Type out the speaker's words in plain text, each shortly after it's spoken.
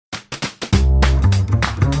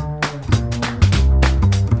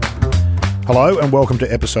Hello and welcome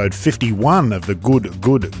to episode 51 of the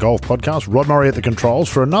Good Golf Podcast. Rod Murray at the controls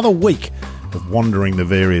for another week of wandering the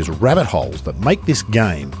various rabbit holes that make this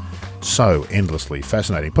game so endlessly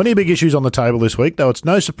fascinating. Plenty of big issues on the table this week, though it's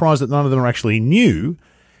no surprise that none of them are actually new.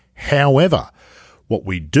 However, what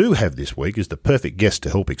we do have this week is the perfect guest to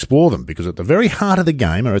help explore them, because at the very heart of the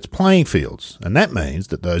game are its playing fields, and that means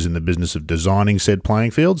that those in the business of designing said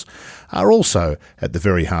playing fields are also at the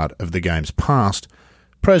very heart of the game's past,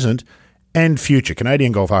 present and future.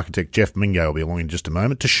 Canadian golf architect Jeff Mingay will be along in just a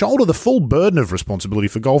moment to shoulder the full burden of responsibility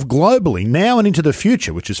for golf globally now and into the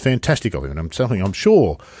future, which is fantastic of him, and something I'm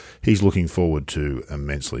sure he's looking forward to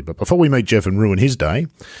immensely. But before we meet Jeff and ruin his day,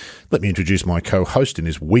 let me introduce my co-host in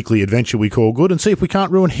this weekly adventure we call Good and see if we can't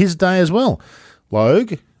ruin his day as well.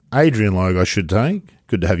 Logue, Adrian Logue, I should say.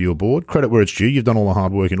 Good to have you aboard. Credit where it's due. You've done all the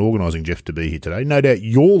hard work in organising Jeff to be here today. No doubt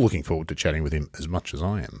you're looking forward to chatting with him as much as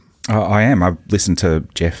I am. I am. I've listened to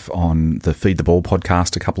Jeff on the Feed the Ball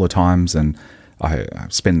podcast a couple of times, and I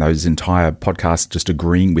spend those entire podcasts just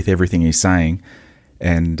agreeing with everything he's saying.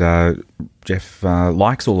 And Jeff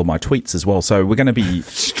likes all of my tweets as well. So we're going to be...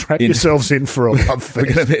 Strap yourselves in for a love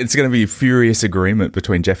fest. It's going to be a furious agreement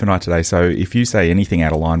between Jeff and I today. So if you say anything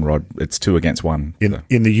out of line, Rod, it's 2 against 1.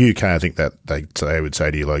 In the UK, I think that they would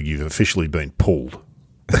say to you, like, you've officially been pulled.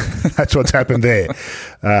 That's what's happened there.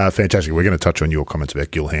 Fantastic. We're going to touch on your comments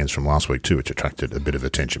about gill hands from last week too, which attracted a bit of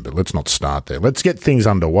attention, but let's not start there. Let's get things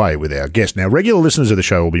underway with our guest. Now, regular listeners of the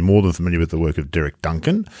show will be more than familiar with the work of Derek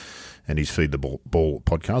Duncan and his Feed the Ball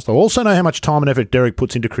podcast. They'll also know how much time and effort Derek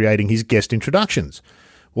puts into creating his guest introductions.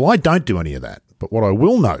 Well, I don't do any of that, but what I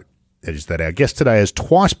will note is that our guest today has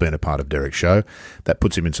twice been a part of Derek's show. That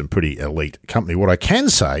puts him in some pretty elite company. What I can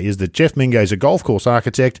say is that Jeff Mingay is a golf course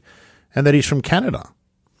architect and that he's from Canada.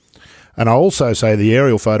 And I also say the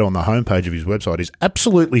aerial photo on the homepage of his website is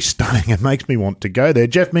absolutely stunning and makes me want to go there.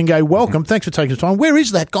 Jeff Mingay, welcome. Thanks for taking the time. Where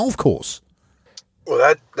is that golf course?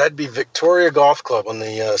 Well, that'd be Victoria Golf Club on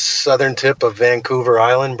the southern tip of Vancouver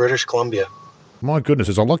Island, British Columbia. My goodness,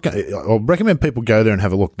 there's a lot. I'll recommend people go there and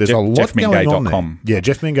have a look. There's a lot going on there. Yeah,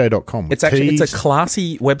 jeffmingay.com. It's a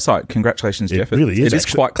classy website. Congratulations, Jeff. It really is. It is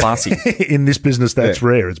quite classy. In this business, that's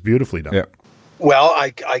rare. It's beautifully done. Yeah. Well,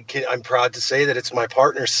 I'm proud to say that it's my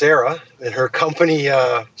partner, Sarah, and her company,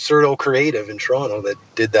 Certo Creative in Toronto, that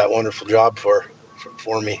did that wonderful job for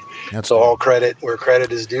me. So all credit where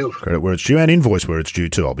credit is due. Credit where it's due, and invoice where it's due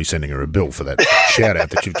too. I'll be sending her a bill for that shout out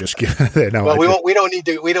that you've just given there. No, well, we don't need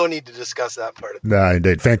to discuss that part of it. No,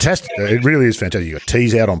 indeed. Fantastic. It really is fantastic. You've got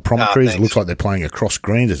tees out on promontories. It looks like they're playing across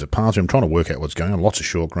greens. There's a par 3. I'm trying to work out what's going on. Lots of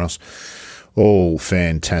short grass. All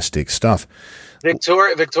fantastic stuff.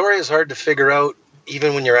 Victoria is hard to figure out.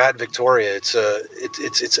 Even when you're at Victoria,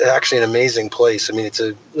 it's actually an amazing place. I mean, it's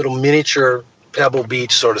a little miniature Pebble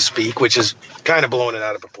Beach, so to speak, which is kind of blowing it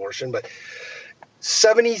out of proportion. But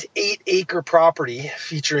 78-acre property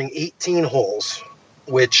featuring 18 holes,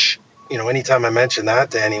 which, anytime I mention that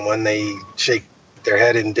to anyone, they shake their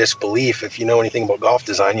head in disbelief. If you know anything about golf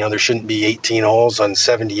design, there shouldn't be 18 holes on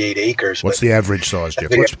 78 acres. What's the average size,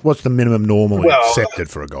 Jeff? What's the minimum normally accepted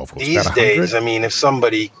for a golf course? These days, I mean, if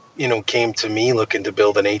somebody came to me looking to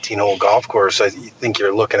build an 18-hole golf course, I think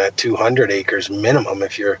you're looking at 200 acres minimum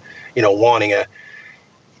if you're, wanting a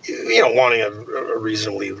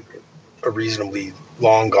reasonably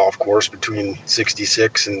long golf course between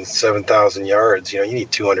 66 and 7,000 yards. You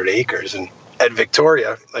need 200 acres. And at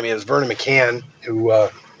Victoria, I mean, it was Vernon McCann who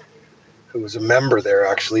was a member there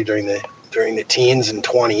actually during the teens and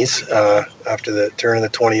 20s, after the turn of the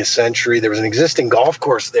 20th century. There was an existing golf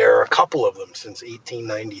course there, a couple of them, since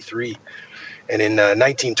 1893. And in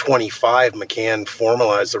 1925, McCann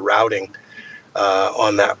formalized the routing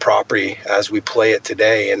on that property as we play it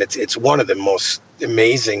today. And it's one of the most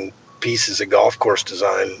amazing pieces of golf course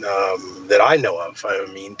design that I know of. I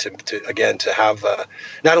mean, to have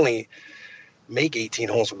not only make 18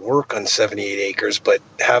 holes work on 78 acres, but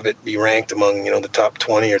have it be ranked among, the top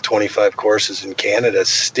 20 or 25 courses in Canada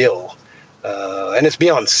still. And it's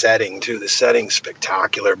beyond setting too. The setting's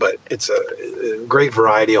spectacular, but it's a great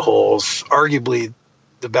variety of holes, arguably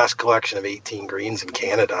the best collection of 18 greens in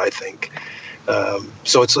Canada, I think.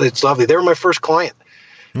 So it's lovely. They were my first client.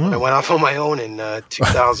 I went off on my own in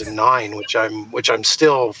 2009, which I'm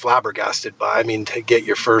still flabbergasted by. I mean, to get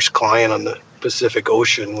your first client on the Pacific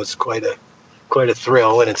Ocean was quite a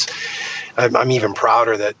thrill, and I'm even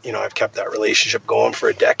prouder that I've kept that relationship going for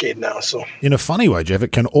a decade now. So in a funny way, Jeff,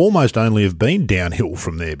 it can almost only have been downhill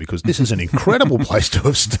from there, because this is an incredible place to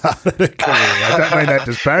have started a career. I don't mean that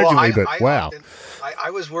disparagingly, but wow.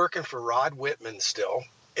 I was working for Rod Whitman still,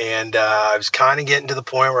 And I was kind of getting to the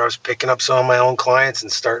point where I was picking up some of my own clients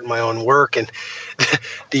and starting my own work. And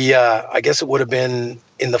I guess it would have been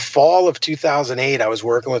in the fall of 2008, I was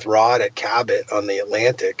working with Rod at Cabot on the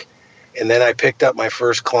Atlantic. And then I picked up my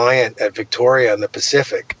first client at Victoria on the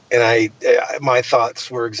Pacific. And my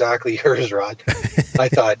thoughts were exactly yours, Rod. I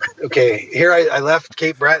thought, okay, here I left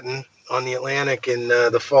Cape Breton on the Atlantic in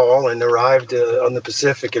the fall and arrived on the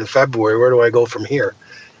Pacific in February. Where do I go from here?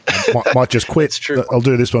 Might just quit. It's true. I'll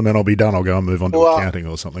do this one, then I'll be done. I'll go and move on to accounting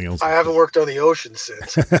or something else. I haven't worked on the ocean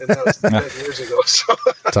since. And that was 10 years ago. So.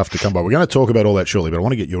 Tough to come by. We're going to talk about all that shortly, but I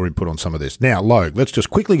want to get your input on some of this. Now, Logue, let's just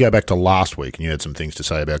quickly go back to last week, and you had some things to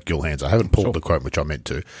say about gill hands. I haven't pulled the quote, which I meant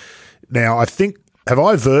to. Now, I think, have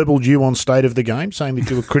I verbaled you on State of the Game, saying that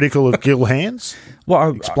you were critical of gill hands?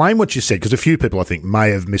 Well, explain what you said, because a few people, I think, may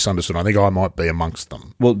have misunderstood. I think I might be amongst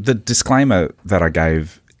them. Well, the disclaimer that I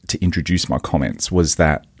gave to introduce my comments was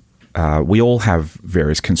that we all have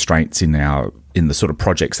various constraints in the sort of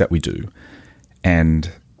projects that we do, and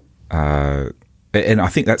I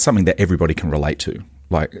think that's something that everybody can relate to.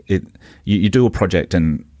 Like you do a project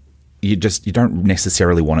and you don't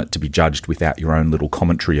necessarily want it to be judged without your own little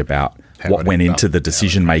commentary about what went into the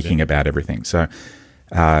decision making about everything. So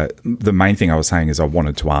the main thing I was saying is I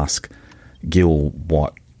wanted to ask Gil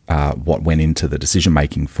what went into the decision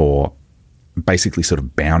making for basically sort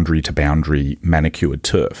of boundary to boundary manicured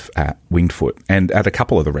turf at Winged Foot and at a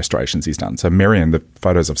couple of the restorations he's done. So Merion, the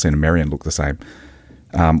photos I've seen of Merion look the same.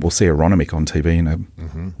 We'll see Aronimic on TV in a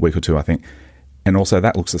week or two, I think. And also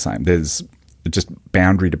that looks the same. There's just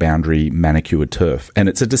boundary to boundary manicured turf. And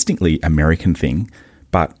it's a distinctly American thing,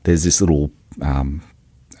 but there's this little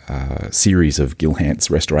series of Gilhance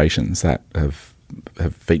restorations that have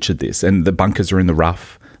featured this. And the bunkers are in the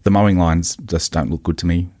rough. The mowing lines just don't look good to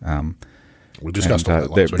me. We discussed all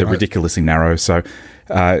that they're ridiculously narrow. So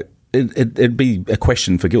it'd be a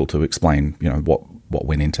question for Gil to explain, what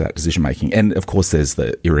went into that decision making. And of course, there's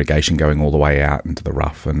the irrigation going all the way out into the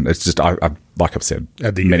rough, and it's just like I've said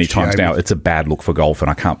many times now, it's a bad look for golf,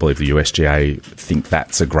 and I can't believe the USGA think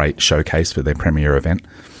that's a great showcase for their premier event.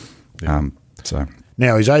 Yeah.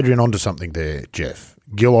 Now, is Adrian onto something there, Jeff?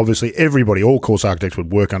 Gil, obviously, everybody, all course architects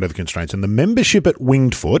would work under the constraints. And the membership at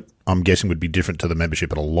Winged Foot, I'm guessing, would be different to the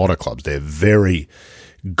membership at a lot of clubs. They're very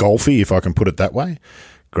golfy, if I can put it that way.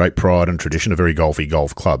 Great pride and tradition, a very golfy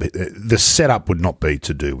golf club. The setup would not be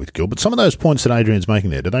to do with Gil. But some of those points that Adrian's making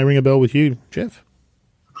there, do they ring a bell with you, Jeff?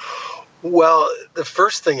 Well, the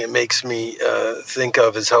first thing it makes me think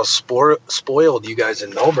of is how spoiled you guys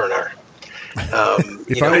in Melbourne are.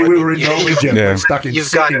 If only we were in Melbourne, Jeff. We're stuck in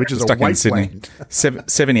Sydney, which is a wasteland.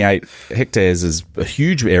 78 hectares is a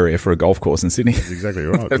huge area for a golf course in Sydney. That's exactly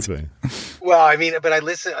right. Well, I mean, but I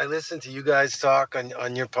listen to you guys talk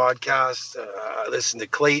on your podcast. I listen to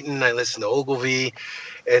Clayton. I listen to Ogilvy.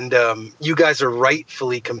 And you guys are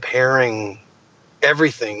rightfully comparing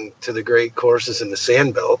everything to the great courses in the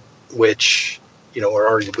Sandbelt, which, are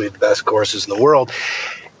arguably the best courses in the world.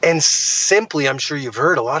 And simply, I'm sure you've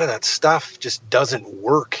heard, a lot of that stuff just doesn't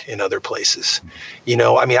work in other places.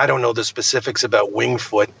 I don't know the specifics about Winged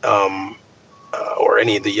Foot or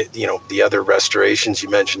any of the, the other restorations you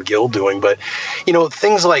mentioned Gil doing, but,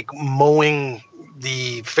 things like mowing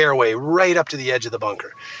the fairway right up to the edge of the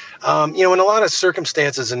bunker. In a lot of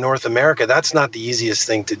circumstances in North America, that's not the easiest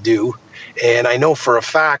thing to do. And I know for a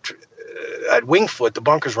fact at Winged Foot, the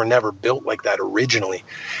bunkers were never built like that originally.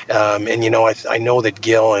 I know that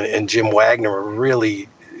Gil and Jim Wagner were really,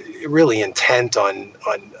 really intent on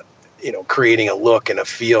creating a look and a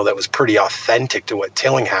feel that was pretty authentic to what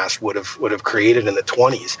Tillinghast would have created in the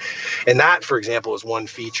 20s. And that, for example, is one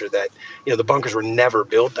feature that, the bunkers were never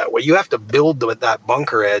built that way. You have to build that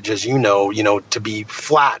bunker edge, as to be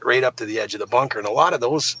flat right up to the edge of the bunker. And a lot of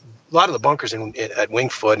the bunkers at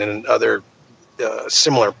Winged Foot and other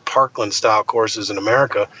similar parkland style courses in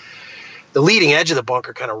America, the leading edge of the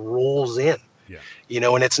bunker kind of rolls in,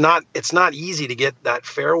 and it's not easy to get that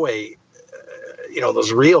fairway,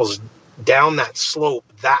 those reels down that slope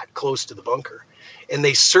that close to the bunker. And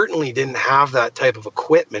they certainly didn't have that type of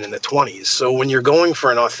equipment in the 20s. So when you're going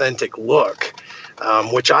for an authentic look,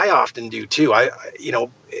 which I often do too, I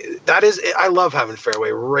love having fairway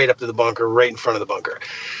right up to the bunker, right in front of the bunker.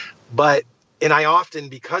 And I often,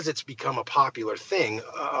 because it's become a popular thing,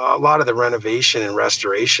 a lot of the renovation and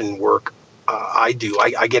restoration work I do,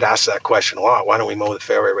 I get asked that question a lot. Why don't we mow the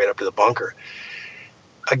fairway right up to the bunker?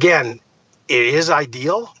 Again, it is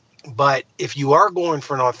ideal, but if you are going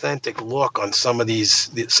for an authentic look on some of these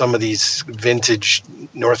vintage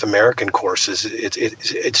North American courses,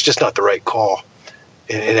 it's just not the right call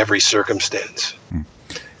in every circumstance.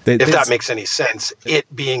 if that makes any sense,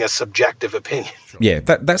 it being a subjective opinion. Yeah,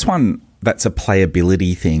 that's one that's a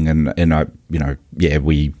playability thing, and I,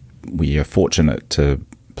 we are fortunate to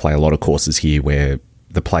play a lot of courses here where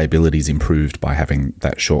the playability is improved by having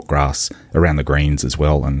that short grass around the greens as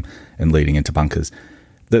well, and leading into bunkers.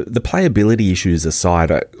 The playability issues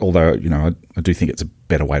aside, although I do think it's a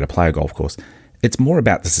better way to play a golf course, it's more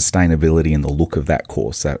about the sustainability and the look of that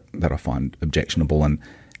course that I find objectionable. And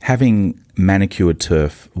having manicured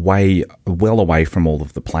turf well away from all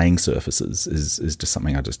of the playing surfaces is just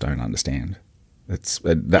something I just don't understand. I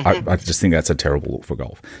just think that's a terrible look for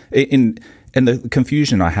golf. And the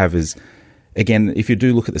confusion I have is, again, if you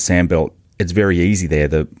do look at the sandbelt, it's very easy there.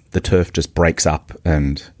 The turf just breaks up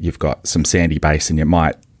and you've got some sandy base, and it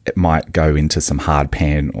might go into some hard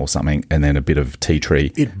pan or something, and then a bit of tea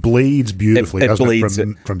tree. It bleeds beautifully,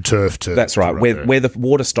 doesn't it, from turf to... That's right. Where the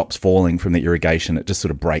water stops falling from the irrigation, it just sort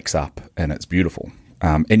of breaks up, and it's beautiful.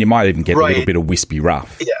 And you might even get a little bit of wispy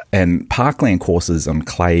rough. Yeah. And parkland courses on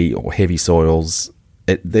clay or heavy soils,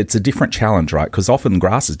 it's a different challenge, right? Because often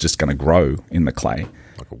grass is just going to grow in the clay.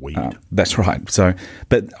 Like a weed. That's right. So,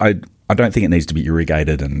 but I don't think it needs to be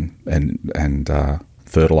irrigated and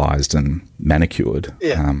fertilized and manicured.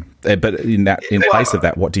 Yeah. But in place of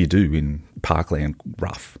that, what do you do in parkland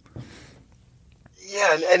rough?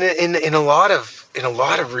 Yeah, and in a lot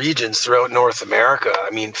of regions throughout North America, I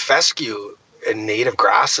mean, fescue and native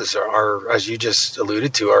grasses are, as you just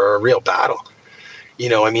alluded to, are a real battle.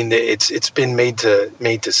 I mean, it's been made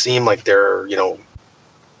to seem like they're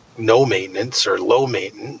no maintenance or low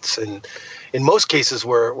maintenance, and in most cases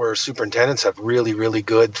where superintendents have really, really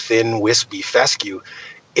good thin wispy fescue,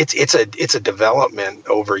 it's a development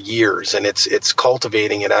over years, and it's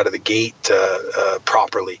cultivating it out of the gate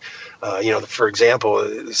properly. For example,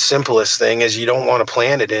 the simplest thing is you don't want to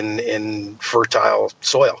plant it in fertile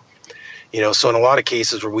soil. So in a lot of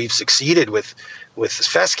cases where we've succeeded with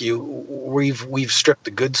fescue, we've stripped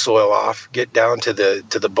the good soil off, get down to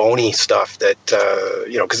the bony stuff that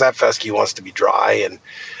because that fescue wants to be dry, and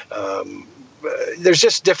there's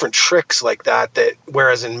just different tricks like that.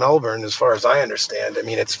 Whereas in Melbourne, as far as I understand, I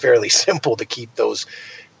mean, it's fairly simple to keep those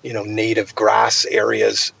native grass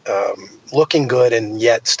areas looking good and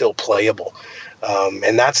yet still playable.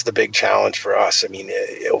 And that's the big challenge for us. I mean,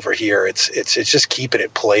 over here, it's just keeping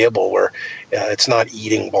it playable where it's not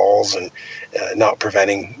eating balls and not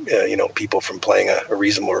preventing people from playing a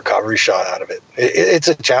reasonable recovery shot out of it. It's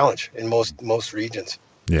a challenge in most regions.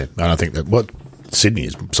 Yeah, and I think that Sydney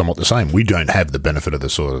is somewhat the same. We don't have the benefit of the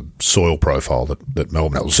sort of soil profile that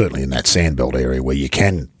Melbourne has, certainly in that sandbelt area where you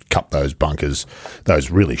can cut those bunkers,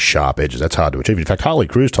 those really sharp edges. That's hard to achieve. In fact, Harley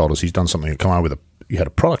Cruz told us he's done something to come out with you had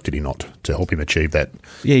a product, did he not, to help him achieve that?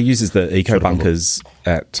 Yeah, he uses the eco bunkers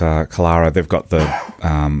at Kalara. They've got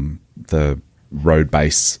the road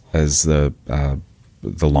base as the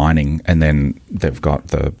lining, and then they've got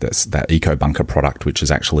that eco bunker product, which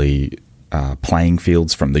is actually playing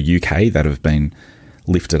fields from the UK that have been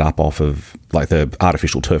lifted up off of, like, the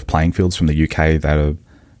artificial turf playing fields from the UK that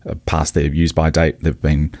are past their use-by date. They've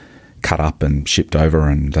been cut up and shipped over,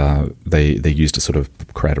 and they're used to sort of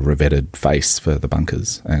create a revetted face for the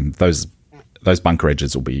bunkers. And those bunker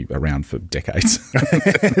edges will be around for decades.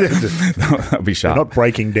 They'll be sharp. They're not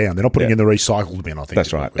breaking down. They're not putting in the recycled bin, I think.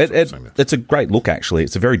 That's right. It's a great look, actually.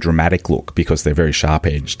 It's a very dramatic look because they're very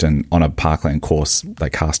sharp-edged, and on a parkland course, they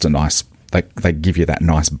cast a nice... They give you that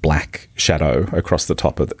nice black shadow across the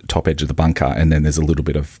top edge of the bunker, and then there's a little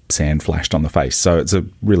bit of sand flashed on the face. So it's a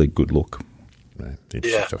really good look.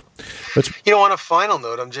 Yeah. On a final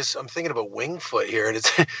note, I'm thinking about Wingfoot here, and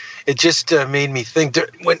it just made me think.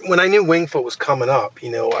 When I knew Wingfoot was coming up,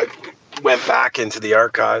 I went back into the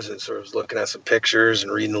archives and sort of was looking at some pictures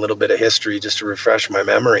and reading a little bit of history just to refresh my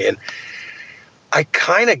memory, and I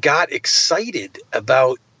kind of got excited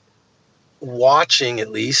about watching, at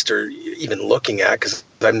least, or even looking at, because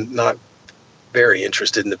I'm not very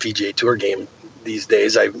interested in the PGA Tour game these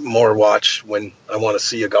days. I more watch when I want to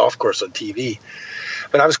see a golf course on TV.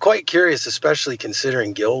 But I was quite curious, especially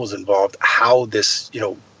considering Gil was involved, how this,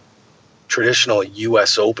 traditional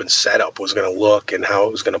U.S. Open setup was going to look and how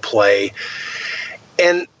it was going to play.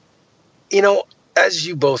 And, as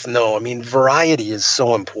you both know, I mean, variety is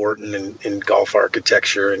so important in golf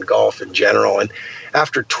architecture and golf in general. And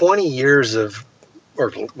after 20 years or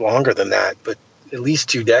longer than that, but at least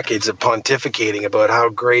 2 decades of pontificating about how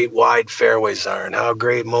great wide fairways are and how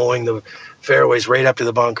great mowing the fairways right up to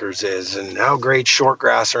the bunkers is and how great short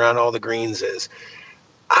grass around all the greens is,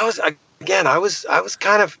 I was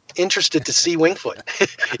kind of interested to see Wingfoot,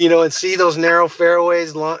 and see those narrow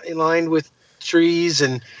fairways lined with trees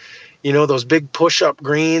and, those big push-up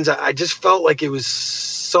greens. I just felt like it was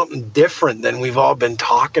something different than we've all been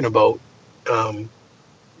talking about,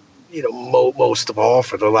 most of all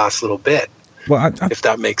for the last little bit. Well, if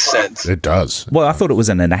that makes sense. It does. Well, I thought it was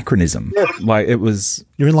an anachronism. Yeah. Like it was.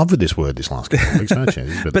 You're in love with this word this last couple of weeks, aren't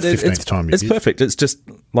you? But it's perfect. It's just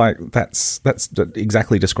like that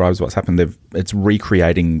exactly describes what's happened. It's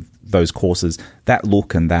recreating those courses. That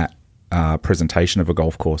look and that presentation of a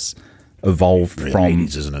golf course evolved from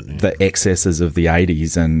 80s, isn't it? Yeah. the excesses of the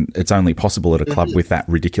 80s, and it's only possible at a club with that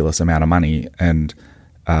ridiculous amount of money. And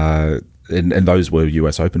those were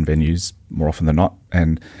US Open venues more often than not.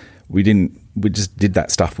 And we just did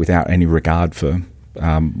that stuff without any regard for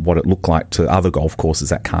what it looked like to other golf courses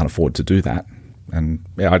that can't afford to do that. And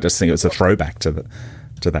I just think it was a throwback to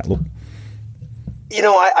that look.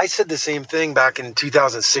 I said the same thing back in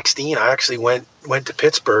 2016. I actually went to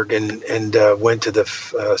Pittsburgh and went to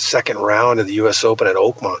the second round of the U.S. Open at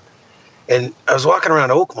Oakmont. And I was walking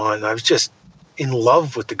around Oakmont, and I was just in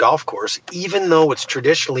love with the golf course, even though it's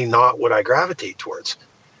traditionally not what I gravitate towards.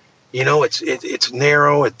 It's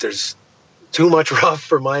narrow. There's too much rough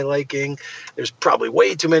for my liking. There's probably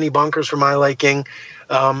way too many bunkers for my liking.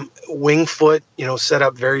 Wing foot, set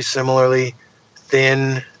up very similarly,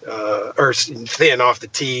 thin off the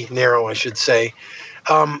tee, narrow, I should say.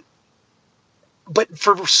 But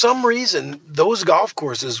for some reason, those golf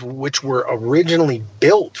courses, which were originally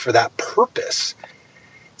built for that purpose,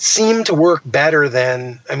 seem to work better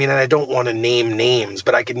than, and I don't want to name names,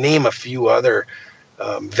 but I could name a few other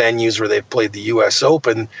venues where they've played the U.S.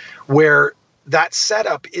 Open where that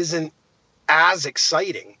setup isn't as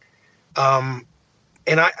exciting. And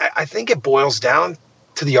I think it boils down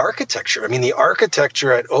to the architecture. The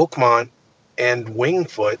architecture at Oakmont and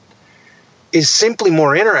Wingfoot is simply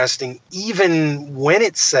more interesting, even when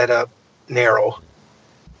it's set up narrow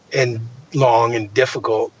and long and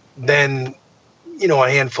difficult, than, a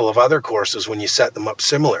handful of other courses when you set them up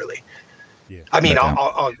similarly. Yeah.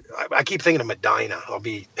 I keep thinking of Medina.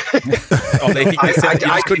 You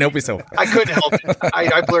just couldn't help yourself. I couldn't help it.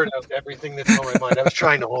 I blurted out everything that's on my mind. I was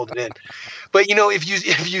trying to hold it in. But,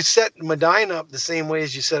 if you set Medina up the same way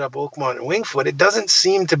as you set up Oakmont and Wingfoot, it doesn't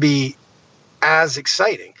seem to be as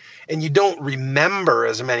exciting. And you don't remember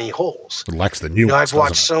as many holes. It lacks the nuance. I've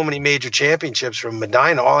watched so many major championships from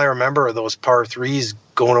Medina. All I remember are those par threes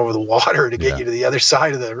going over the water to get you to the other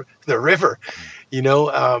side of the river.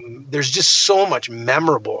 There's just so much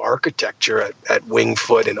memorable architecture at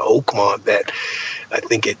Wingfoot and Oakmont that I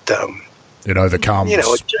think it overcomes.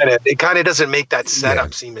 It kind of doesn't make that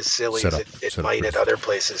setup seem as silly as it might at other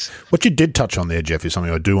places. What you did touch on there, Jeff, is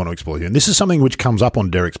something I do want to explore here. And this is something which comes up on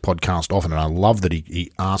Derek's podcast often, and I love that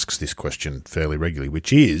he asks this question fairly regularly,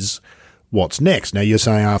 which is, what's next? Now, you're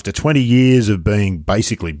saying after 20 years of being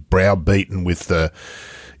basically browbeaten with the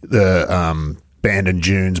Bandon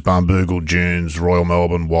dunes, Barnbougle dunes, Royal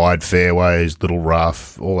Melbourne, wide fairways, little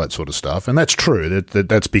rough, all that sort of stuff. And that's true.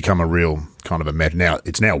 That's become a real kind of a matter. Now,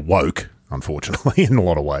 it's now woke, unfortunately, in a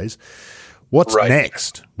lot of ways. What's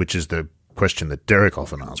next? Which is the question that Derek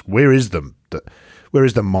often asks. Where is the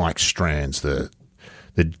Mike Strands, the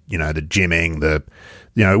Jimming,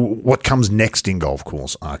 what comes next in golf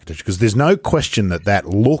course architecture? Because there's no question that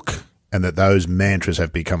look and that those mantras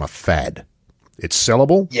have become a fad. It's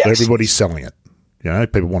sellable. Yes. Everybody's selling it.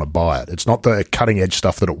 People want to buy it. It's not the cutting edge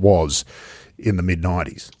stuff that it was in the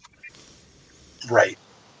mid-90s. Right.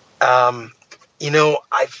 I've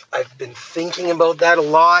been thinking about that a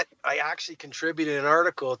lot. I actually contributed an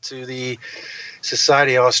article to the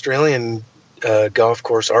Society of Australian Golf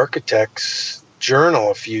Course Architects journal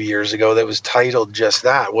a few years ago that was titled just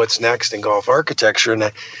that, what's next in golf architecture,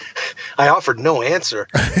 and I offered no answer.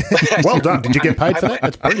 Well done. Did you get paid for that?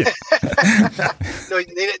 That's brilliant. No,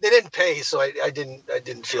 they didn't pay, so I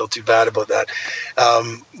didn't feel too bad about that.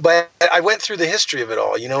 But I went through the history of it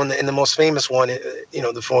all, and the most famous one,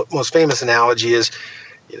 the most famous analogy is,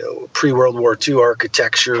 pre-World War II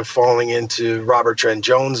architecture falling into Robert Trent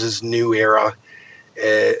Jones's new era,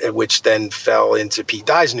 which then fell into Pete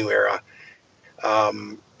Dye's new era.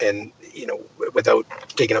 And without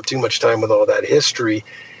taking up too much time with all that history,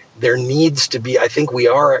 there needs to be, I think we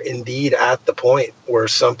are indeed at the point where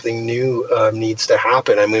something new needs to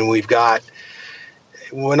happen.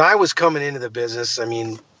 When I was coming into the business,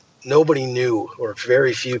 nobody knew, or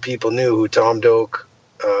very few people knew, who Tom Doak,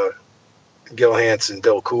 Gil Hansen,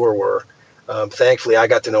 Bill Coore were. Thankfully, I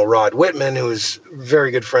got to know Rod Whitman, who's very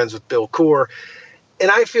good friends with Bill Coore. And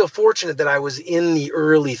I feel fortunate that I was in the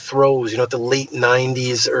early throes, at the late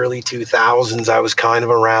 90s, early 2000s. I was kind of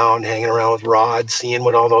around, hanging around with Rod, seeing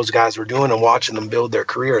what all those guys were doing and watching them build their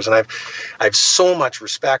careers. And I have so much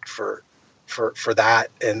respect for for that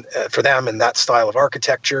and for them and that style of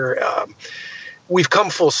architecture. We've come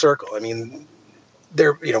full circle. I mean,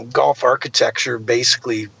 golf architecture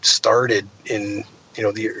basically started in,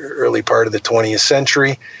 the early part of the 20th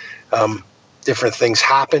century. Different things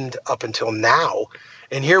happened up until now.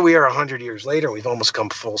 And here we are 100 years later, we've almost come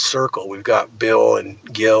full circle. We've got Bill and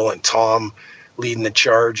Gil and Tom leading the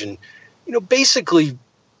charge and, basically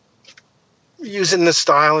using the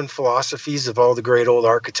style and philosophies of all the great old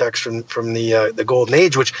architects from the Golden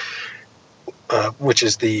Age, which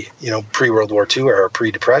is the, pre-World War II era,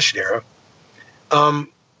 pre-Depression era. And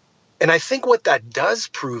I think what that does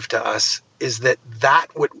prove to us is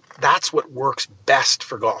that's what works best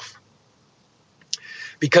for golf.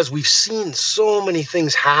 Because we've seen so many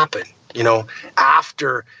things happen,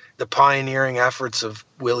 after the pioneering efforts of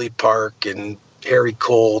Willie Park and Harry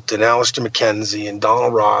Colt and Alistair McKenzie and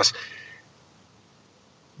Donald Ross.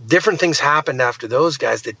 Different things happened after those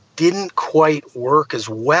guys that didn't quite work as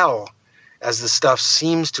well as the stuff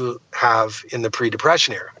seems to have in the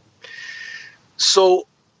pre-Depression era. So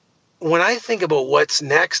when I think about what's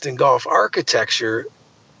next in golf architecture,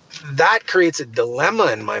 that creates a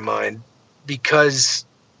dilemma in my mind because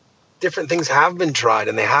different things have been tried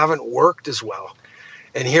and they haven't worked as well.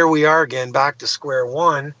 And here we are again, back to square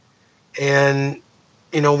one. And,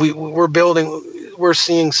 we're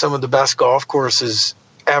seeing some of the best golf courses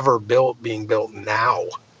ever being built now,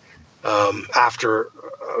 after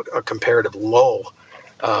a comparative lull,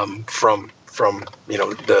 from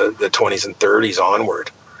the 20s and 30s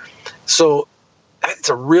onward. So it's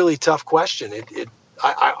a really tough question.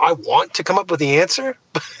 I want to come up with the answer,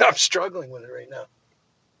 but I'm struggling with it right now.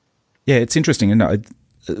 Yeah, it's interesting. And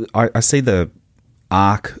I see the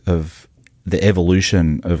arc of the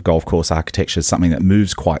evolution of golf course architecture as something that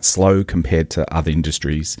moves quite slow compared to other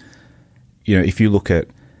industries. If you look at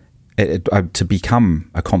it, to become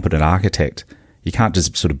a competent architect, you can't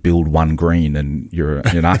just sort of build one green and you're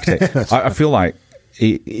an architect. I feel like,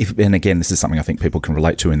 and again, this is something I think people can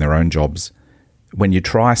relate to in their own jobs. When you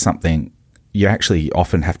try something, you actually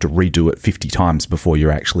often have to redo it 50 times before you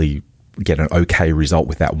actually get an okay result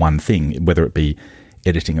with that one thing, whether it be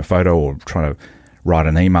editing a photo or trying to write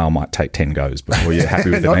an email might take 10 goes before you're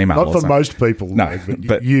happy with an email. Not for most people, no,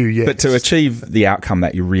 but you, yes. But to achieve the outcome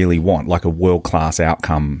that you really want, like a world-class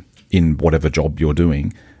outcome in whatever job you're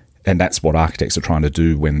doing, and that's what architects are trying to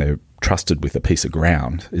do when they're trusted with a piece of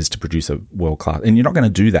ground, is to produce a world-class. And you're not going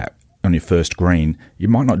to do that on your first green. You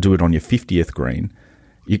might not do it on your 50th green.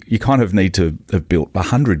 You kind of need to have built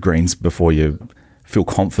 100 greens before you feel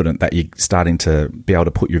confident that you're starting to be able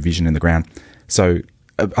to put your vision in the ground. So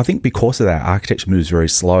I think because of that, architecture moves very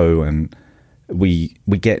slow, and we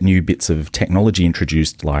get new bits of technology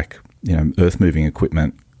introduced, like earth-moving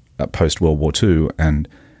equipment post World War II, and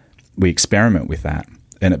we experiment with that.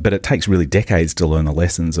 But it takes really decades to learn the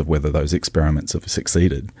lessons of whether those experiments have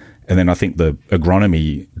succeeded. And then I think the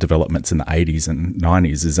agronomy developments in the 80s and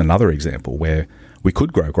 90s is another example where we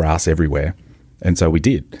could grow grass everywhere, and so we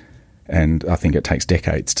did. And I think it takes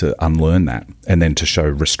decades to unlearn that and then to show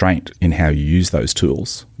restraint in how you use those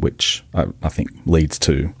tools, which I think leads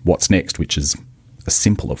to what's next, which is a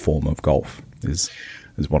simpler form of golf, is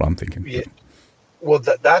what I'm thinking. Yeah. Well,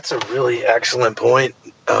 that's a really excellent point.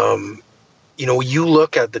 You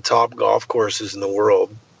look at the top golf courses in the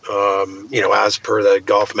world, as per the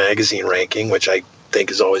Golf Magazine ranking, which I think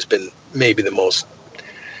has always been maybe the most,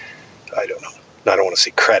 I don't know, I don't want to say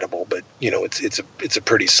credible, but it's a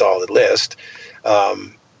pretty solid list.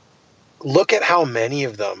 Look at how many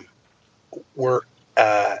of them were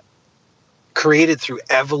created through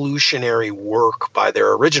evolutionary work by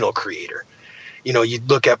their original creator. You'd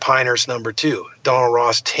look at Pinehurst number 2. Donald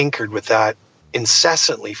Ross tinkered with that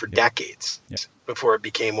incessantly for decades before it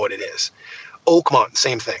became what it is. Oakmont,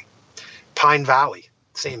 same thing. Pine Valley,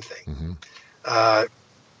 same thing. Mm-hmm.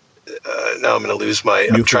 Now I'm going to lose my...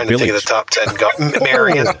 I'm trying to think of the top 10.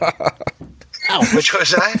 Marion. Which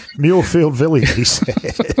was that? Muirfield Village, he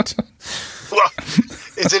said. Well,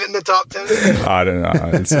 is it in the top 10? I don't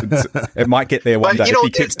know. It might get there one day if he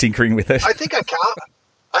keeps tinkering with it. I think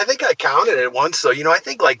I counted it once, though. I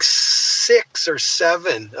think like 6 or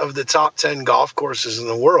 7 of the top 10 golf courses in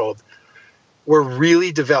the world were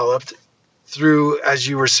really developed through, as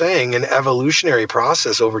you were saying, an evolutionary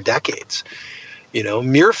process over decades.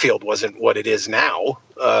 Muirfield wasn't what it is now,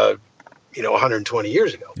 120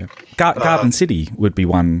 years ago. Yeah. Garden City would be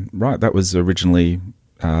one, right? That was originally,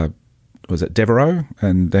 was it Devereaux?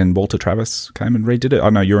 And then Walter Travis came and redid it. I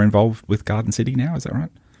know you're involved with Garden City now, is that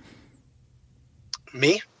right?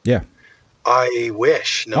 Me? Yeah. I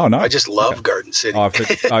wish. No, I just love Garden City. I've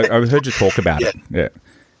heard you talk about it. Yeah.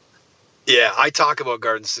 Yeah, I talk about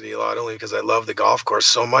Garden City a lot only because I love the golf course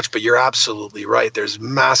so much, but you're absolutely right. There's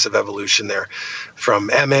massive evolution there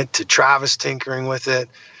from Emmett to Travis tinkering with it,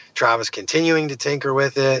 Travis continuing to tinker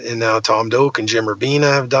with it, and now Tom Doak and Jim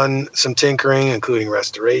Urbina have done some tinkering, including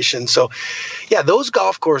restoration. So, yeah, those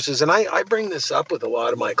golf courses, and I bring this up with a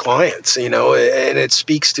lot of my clients, and it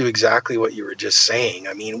speaks to exactly what you were just saying.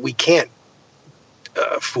 I mean, we can't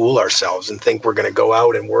fool ourselves and think we're going to go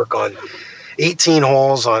out and work on 18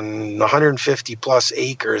 holes on 150 plus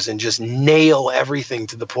acres and just nail everything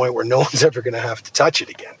to the point where no one's ever going to have to touch it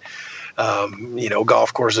again.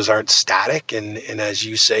 Golf courses aren't static. And as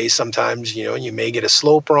you say, sometimes, you may get a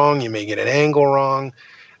slope wrong, you may get an angle wrong.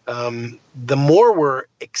 The more we're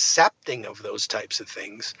accepting of those types of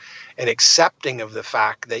things and accepting of the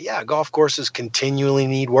fact that, golf courses continually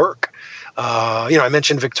need work. I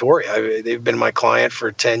mentioned Victoria. They've been my client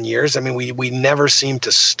for 10 years. I mean, we never seem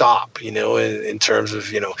to stop, in terms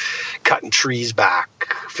of, cutting trees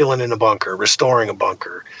back, filling in a bunker, restoring a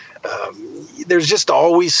bunker. There's just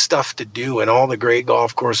always stuff to do, and all the great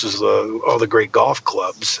golf courses, all the great golf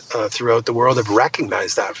clubs throughout the world have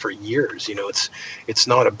recognized that for years. It's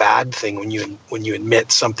not a bad thing when you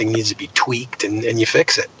admit something needs to be tweaked and you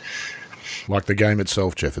fix it. Like the game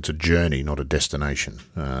itself, Jeff, it's a journey, not a destination.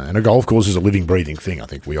 And a golf course is a living, breathing thing. I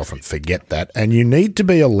think we often forget that. And you need to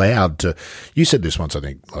be allowed to. You said this once, I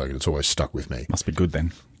think, it's always stuck with me. Must be good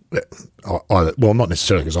then. Well, not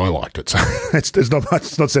necessarily because I liked it. So it's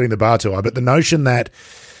not setting the bar too high. But the notion that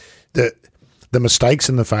the mistakes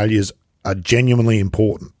and the failures are genuinely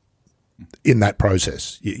important in that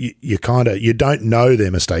process. You don't know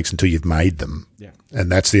their mistakes until you've made them. Yeah.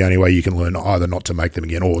 And that's the only way you can learn either not to make them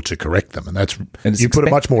again or to correct them. And you put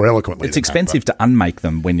it much more eloquently. It's expensive to unmake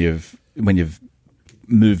them when you've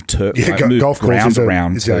moved golf ground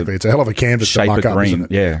around. Exactly. It's a hell of a canvas to muck up, isn't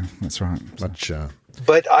it? Yeah, that's right.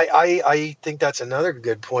 But I think that's another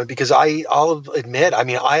good point, because I'll admit, I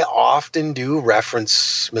mean, I often do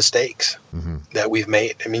reference mistakes that we've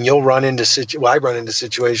made. I mean, I run into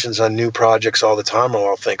situations on new projects all the time where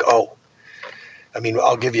I'll think, I'll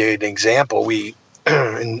give you an example. We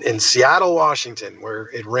in Seattle, Washington, where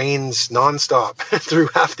it rains nonstop through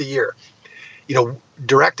half the year,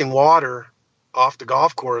 directing water off the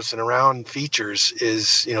golf course and around features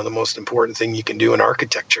is, the most important thing you can do in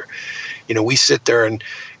architecture. We sit there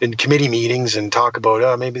in committee meetings and talk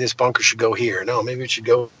about, maybe this bunker should go here. No, maybe it should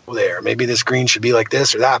go there. Maybe this green should be like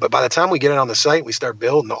this or that. But by the time we get it on the site and we start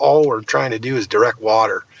building, all we're trying to do is direct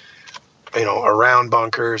water, around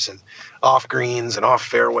bunkers and off greens and off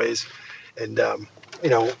fairways. And,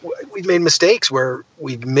 we've made mistakes where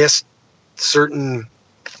we've missed certain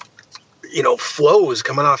flows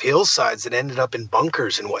coming off hillsides that ended up in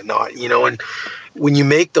bunkers and whatnot, and when you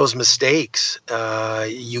make those mistakes,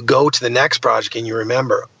 you go to the next project and you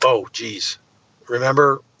remember,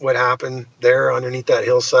 remember what happened there underneath that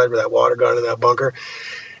hillside where that water got into that bunker?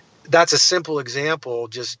 That's a simple example,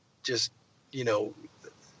 just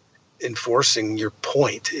enforcing your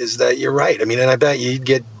point is that you're right. I mean, and I bet you'd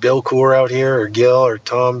get Bill Coore out here or Gil or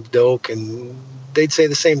Tom Doak and they'd say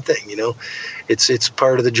the same thing, It's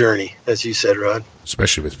part of the journey, as you said, Rod.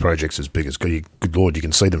 Especially with projects as big as, good Lord, you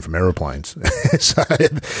can see them from aeroplanes. So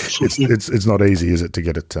it's not easy, is it, to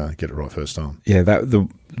get it right first time? Yeah,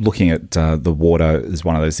 looking at the water is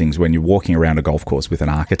one of those things when you're walking around a golf course with an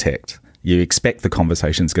architect. You expect the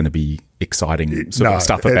conversation's going to be exciting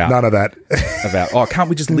stuff about none of that. About can't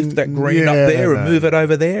we just lift that green up there and move it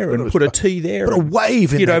over there and put a tee there, put a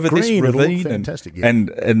wave in that over green, this ravine, fantastic.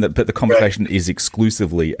 But the conversation is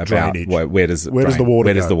exclusively about where does the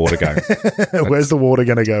water go? Where's the water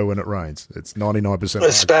going to go when it rains? It's 99%.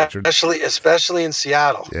 Especially in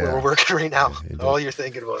Seattle, where we're working right now. All you're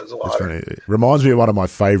thinking about is water. It reminds me of one of my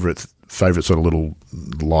favorite sort of little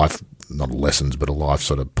life. Not lessons, but a life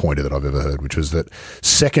sort of pointer that I've ever heard, which was that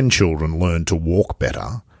second children learn to walk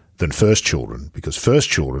better than first children, because first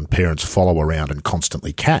children, parents follow around and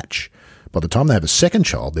constantly catch. By the time they have a second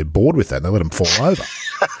child, they're bored with that and they let them fall over.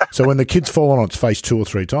 So when the kid's fallen on its face 2 or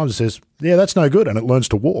 3 times, it says, that's no good, and it learns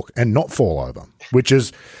to walk and not fall over, which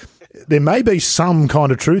is... There may be some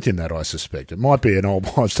kind of truth in that, I suspect. It might be an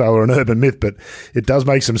old wives' tale or an urban myth, but it does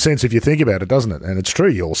make some sense if you think about it, doesn't it? And it's true.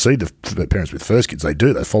 You'll see the parents with first kids, they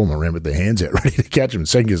do. They follow them around with their hands out, ready to catch them. And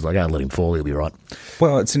second kids like, let him fall, he'll be right.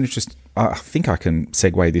 Well, it's an interesting... I think I can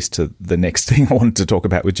segue this to the next thing I wanted to talk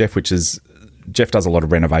about with Jeff, which is Jeff does a lot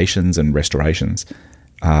of renovations and restorations,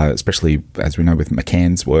 especially, as we know, with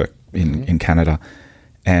McCann's work in Canada.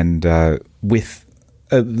 And with...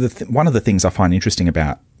 one of the things I find interesting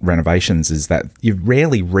about renovations is that you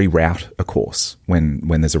rarely reroute a course when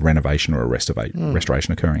there's a renovation or a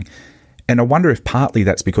restoration occurring. And I wonder if partly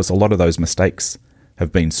that's because a lot of those mistakes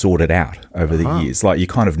have been sorted out over the years. Like, you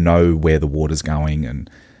kind of know where the water's going, and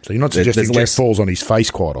so you're not suggesting Jeff falls on his face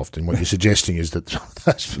quite often. What you're suggesting is that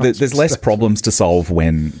there's less problems to solve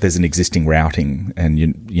when there's an existing routing, and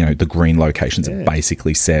you know the green locations are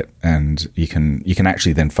basically set, and you can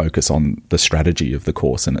actually then focus on the strategy of the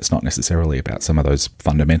course, and it's not necessarily about some of those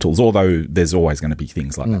fundamentals. Although there's always going to be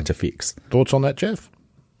things like that to fix. Thoughts on that, Jeff?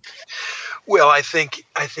 Well, I think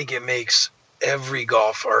it makes every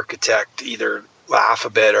golf architect either laugh a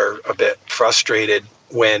bit or a bit frustrated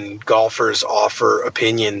when golfers offer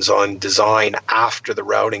opinions on design after the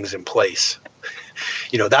routing's in place.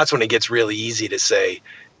 You know, that's when it gets really easy to say,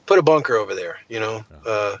 put a bunker over there,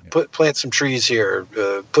 plant some trees here,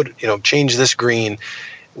 change this green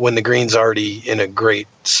when the green's already in a great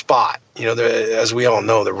spot. You know, as we all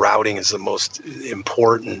know, the routing is the most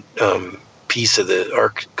important piece of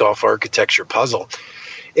the golf architecture puzzle.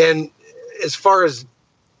 And as far as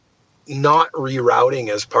not rerouting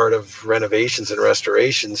as part of renovations and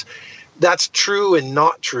restorations, that's true and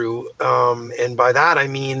not true. And by that, I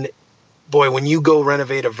mean, boy, when you go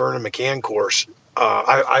renovate a Vernon McCann course,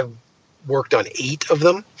 I've worked on 8 of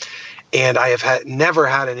them, and I have never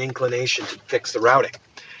had an inclination to fix the routing.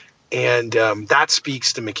 And that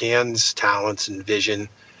speaks to McCann's talents and vision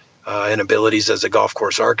and abilities as a golf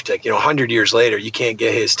course architect. 100 years later, you can't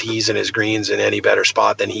get his tees and his greens in any better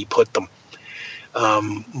spot than he put them.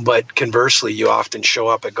 But conversely, you often show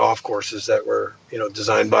up at golf courses that were,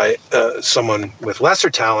 designed by someone with lesser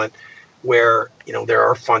talent, where, there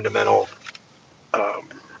are fundamental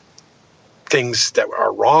things that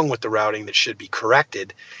are wrong with the routing that should be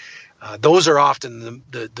corrected. Those are often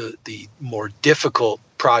the more difficult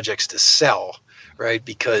projects to sell, right?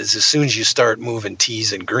 Because as soon as you start moving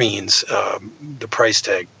tees and greens, the price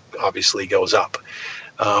tag obviously goes up.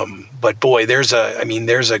 But boy, there's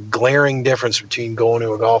a glaring difference between going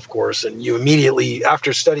to a golf course and you immediately,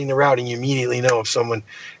 after studying the routing, you immediately know if someone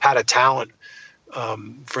had a talent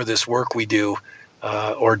for this work we do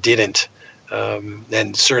or didn't.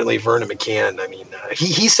 And certainly Vernon McCann,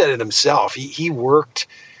 he said it himself. He worked,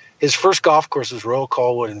 his first golf course was Royal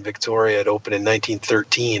Colwood in Victoria. It opened in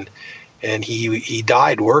 1913. And he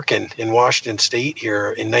died working in Washington State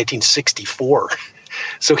here in 1964.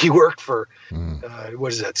 So he worked for,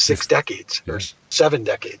 6 decades or 7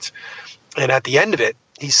 decades. And at the end of it,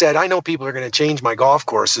 he said, I know people are going to change my golf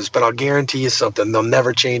courses, but I'll guarantee you something. They'll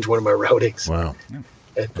never change one of my routings. Wow.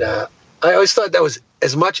 And I always thought that was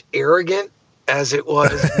as much arrogant as it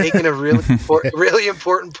was making a really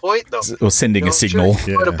important point, though. Or sending a signal.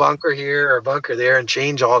 Sure, put a bunker here or a bunker there and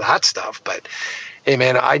change all that stuff. But hey,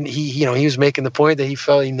 man, he was making the point that he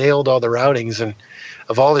felt he nailed all the routings, and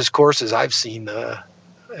of all his courses I've seen,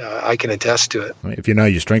 I can attest to it. If you know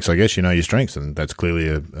your strengths, I guess you know your strengths, and that's clearly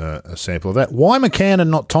a sample of that. Why McCann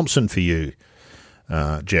and not Thompson for you,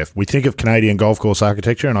 Jeff? We think of Canadian golf course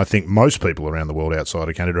architecture, and I think most people around the world outside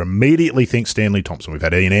of Canada immediately think Stanley Thompson. We've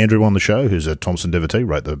had Ian Andrew on the show, who's a Thompson devotee,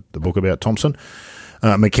 wrote the book about Thompson.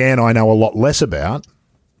 McCann I know a lot less about,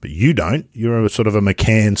 but you don't. You're a sort of a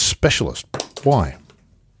McCann specialist. Why?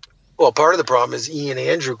 Well, part of the problem is Ian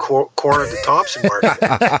Andrew cornered the Thompson market.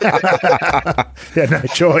 Yeah, no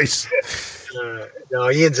choice. No,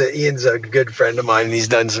 Ian's a good friend of mine, and he's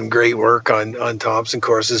done some great work on Thompson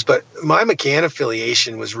courses. But my McCann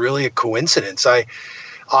affiliation was really a coincidence. I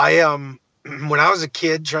when I was a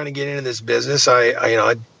kid trying to get into this business,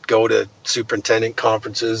 I'd go to superintendent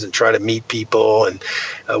conferences and try to meet people. And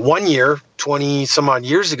one year, 20 some odd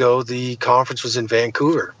years ago, the conference was in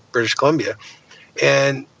Vancouver, British Columbia,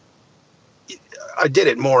 and I did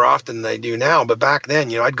it more often than I do now. But back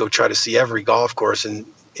then, I'd go try to see every golf course in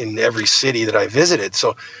every city that I visited.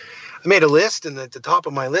 So I made a list, and at the top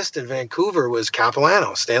of my list in Vancouver was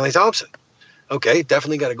Capilano, Stanley Thompson. Okay,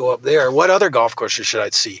 definitely got to go up there. What other golf courses should I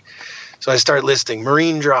see? So I start listing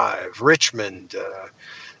Marine Drive, Richmond,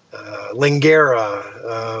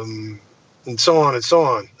 Lingara, and so on and so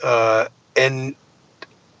on. And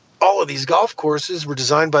all of these golf courses were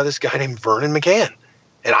designed by this guy named Vernon McCann.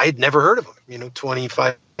 And I had never heard of him,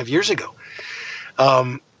 25 years ago.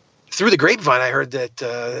 Through the grapevine, I heard that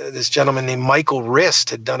this gentleman named Michael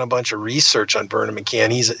Rist had done a bunch of research on Vernon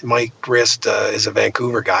McCann. Mike Rist is a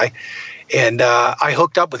Vancouver guy. And I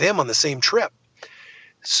hooked up with him on the same trip.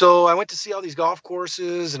 So I went to see all these golf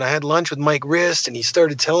courses, and I had lunch with Mike Rist, and he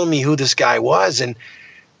started telling me who this guy was. And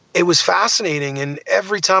it was fascinating. And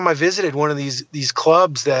every time I visited one of these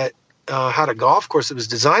clubs that had a golf course that was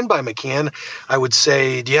designed by McCann, I would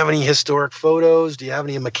say, do you have any historic photos? Do you have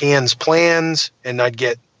any of McCann's plans? And I'd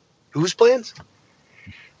get, whose plans?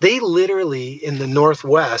 they literally in the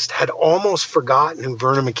Northwest had almost forgotten who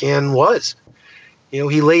Vernon McCann was. You know,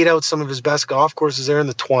 he laid out some of his best golf courses there in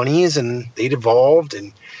the 20s, and they'd evolved,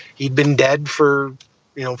 and he'd been dead for,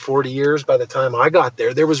 40 years by the time I got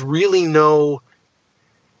there. There was really no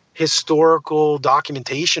historical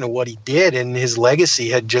documentation of what he did, and his legacy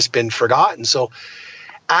had just been forgotten. So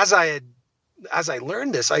as I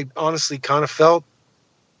learned this, I honestly kind of felt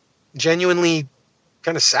genuinely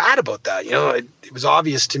kind of sad about that. It was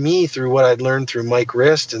obvious to me through what I'd learned through Mike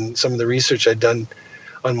Rist and some of the research I'd done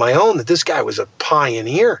on my own that this guy was a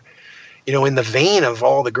pioneer, in the vein of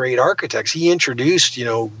all the great architects. He introduced,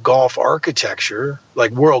 golf architecture,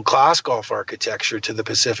 like world-class golf architecture, to the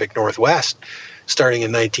Pacific Northwest starting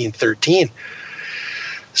in 1913.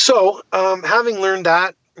 So having learned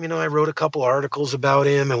that, I wrote a couple articles about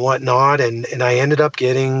him and whatnot, and I ended up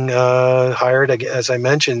getting hired, as I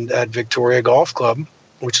mentioned, at Victoria Golf Club,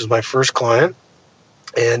 which is my first client.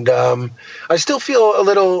 And I still feel a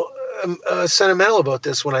little sentimental about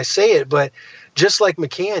this when I say it, but just like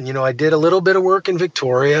McCann, I did a little bit of work in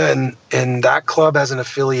Victoria, and that club has an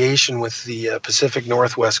affiliation with the Pacific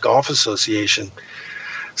Northwest Golf Association.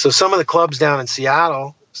 So some of the clubs down in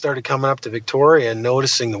Seattle started coming up to Victoria and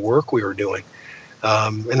noticing the work we were doing.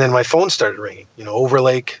 And then my phone started ringing.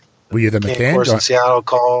 Overlake. Well, you're the McCann course guy. In Seattle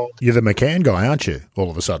called. You're the McCann guy, aren't you? All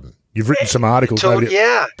of a sudden, you've written some articles.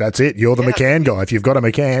 Yeah, that's it. You're the McCann guy. If you've got a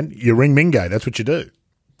McCann, you ring Mingay. That's what you do.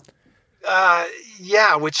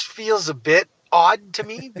 Yeah, which feels a bit odd to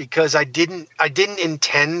me because I didn't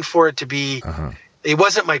intend for it to be. It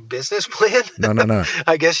wasn't my business plan. No.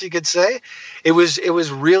 I guess you could say it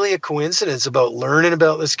was really a coincidence about learning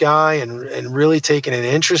about this guy and really taking an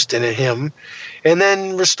interest in him, and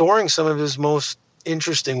then restoring some of his most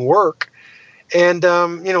interesting work. And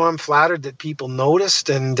I'm flattered that people noticed.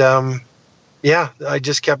 And I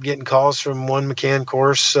just kept getting calls from one McCann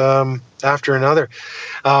course after another.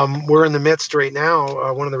 We're in the midst right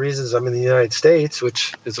now. One of the reasons I'm in the United States,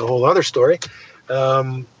 which is a whole other story,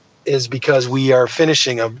 is because we are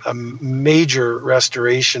finishing a major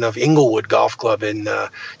restoration of Inglewood Golf Club in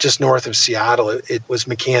just north of Seattle. It was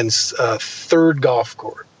McCann's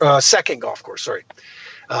second golf course,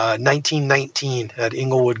 1919 at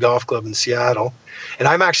Inglewood Golf Club in Seattle. And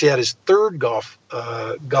I'm actually at his third golf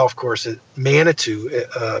course at Manitou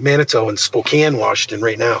in Spokane, Washington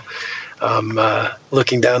right now. I'm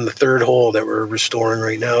looking down the third hole that we're restoring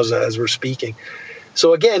right now as we're speaking.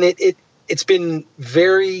 So again, it's been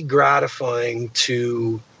very gratifying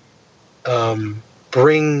to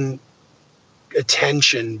bring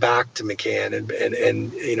attention back to McCann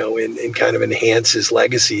and kind of enhance his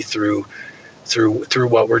legacy through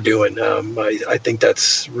what we're doing. I think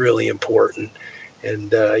that's really important.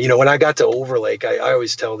 And when I got to Overlake, I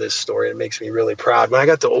always tell this story. It makes me really proud. When I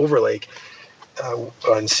got to Overlake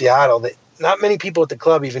in Seattle, not many people at the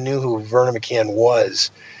club even knew who Vernon McCann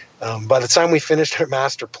was. By the time we finished our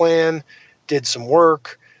master plan, did some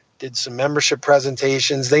work, did some membership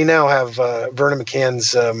presentations, they now have Vernon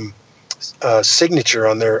McCann's signature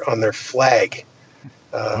on their flag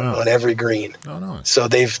on every green. Oh, nice. So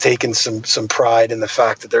they've taken some pride in the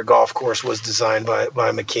fact that their golf course was designed by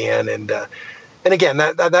McCann, and again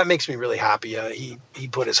that makes me really happy. He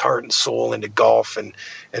put his heart and soul into golf and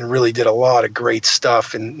really did a lot of great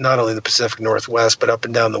stuff in not only the Pacific Northwest but up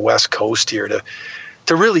and down the West Coast here to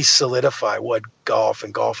really solidify what golf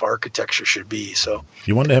and golf architecture should be. So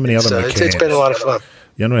you wonder how many other McCanns. It's been a lot of fun.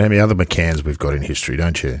 You know how many other McCanns we've got in history,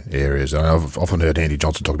 don't you? Areas. I've often heard Andy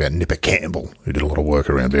Johnson talk about Nipper Campbell, who did a lot of work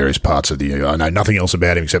around various parts of the. I know nothing else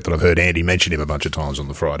about him except that I've heard Andy mention him a bunch of times on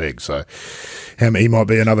the fried egg. So, he might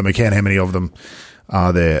be another McCann. How many of them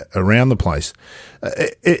are there around the place?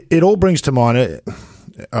 It all brings to mind.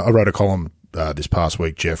 I wrote a column this past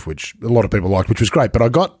week, Jeff, which a lot of people liked, which was great. But I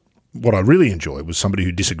got what I really enjoyed was somebody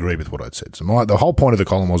who disagreed with what I'd said. So the whole point of the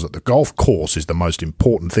column was that the golf course is the most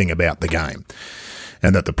important thing about the game.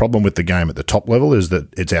 And that the problem with the game at the top level is that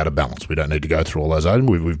it's out of balance. We don't need to go through all those items.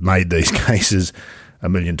 We've made these cases a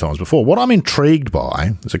million times before. What I'm intrigued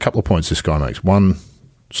by, there's a couple of points this guy makes.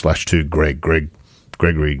 1/2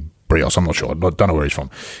 Gregory Brios, I'm not sure. I don't know where he's from.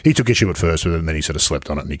 He took issue at first with it, and then he sort of slept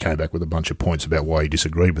on it, and he came back with a bunch of points about why he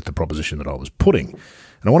disagreed with the proposition that I was putting.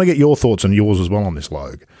 And I want to get your thoughts and yours as well on this,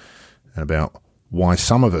 Logue, about why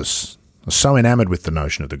some of us are so enamoured with the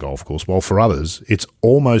notion of the golf course, while for others it's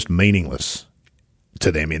almost meaningless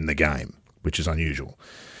to them in the game, which is unusual.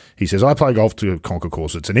 He says, I play golf to conquer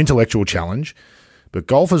course. It's an intellectual challenge, but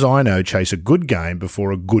golfers I know chase a good game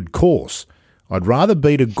before a good course. I'd rather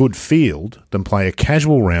beat a good field than play a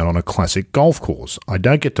casual round on a classic golf course. I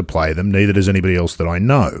don't get to play them, neither does anybody else that I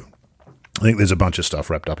know. I think there's a bunch of stuff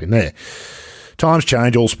wrapped up in there. Times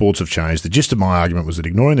change, all sports have changed. The gist of my argument was that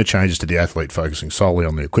ignoring the changes to the athlete focusing solely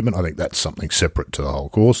on the equipment, I think that's something separate to the whole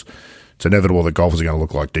course. It's inevitable that golfers are going to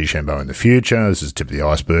look like DeChambeau in the future. This is the tip of the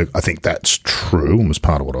iceberg. I think that's true and was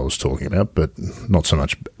part of what I was talking about, but not so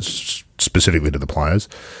much specifically to the players.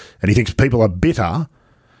 And he thinks people are bitter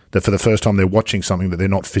that for the first time they're watching something that they're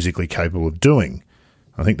not physically capable of doing.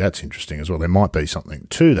 I think that's interesting as well. There might be something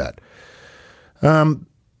to that.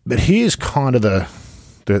 But here's kind of the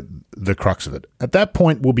crux of it. At that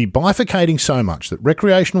point, we'll be bifurcating so much that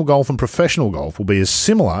recreational golf and professional golf will be as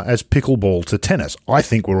similar as pickleball to tennis. I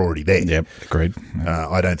think we're already there. Yep, agreed.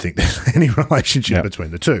 I don't think there's any relationship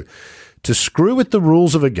between the two. To screw with the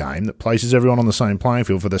rules of a game that places everyone on the same playing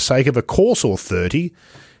field for the sake of a course or 30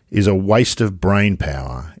 is a waste of brain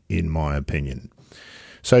power, in my opinion.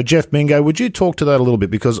 So, Jeff Mingay, would you talk to that a little bit?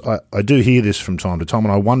 Because I do hear this from time to time,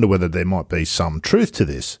 and I wonder whether there might be some truth to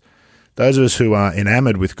this. Those of us who are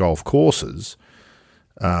enamoured with golf courses,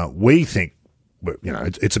 we think,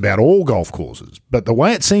 it's about all golf courses. But the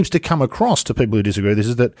way it seems to come across to people who disagree with this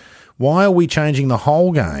is that why are we changing the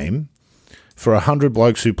whole game for 100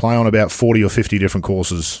 blokes who play on about 40 or 50 different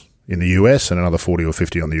courses in the US and another 40 or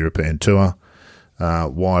 50 on the European Tour?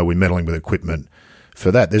 Why are we meddling with equipment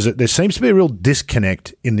for that? There seems to be a real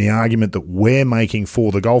disconnect in the argument that we're making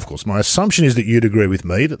for the golf course. My assumption is that you'd agree with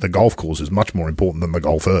me that the golf course is much more important than the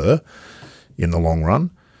golfer in the long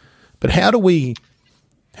run. But how do we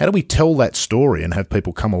tell that story and have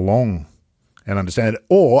people come along and understand it?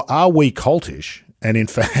 Or are we cultish and, in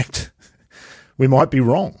fact, we might be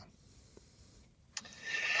wrong?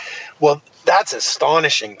 Well, that's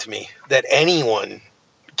astonishing to me that anyone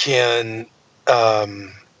can, to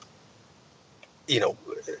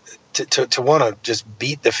want to just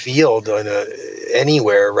beat the field on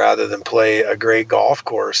anywhere rather than play a great golf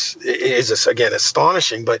course is, again,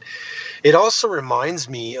 astonishing. But it also reminds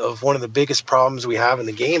me of one of the biggest problems we have in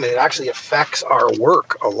the game, and it actually affects our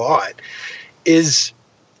work a lot, is,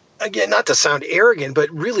 again, not to sound arrogant,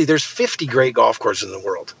 but really there's 50 great golf courses in the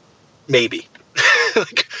world, maybe.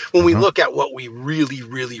 Like, when we look at what we really,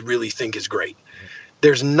 really, really think is great,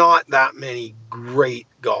 there's not that many great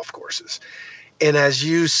golf courses. And as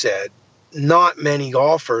you said, not many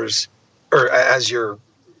golfers, or as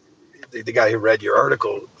the guy who read your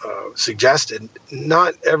article suggested,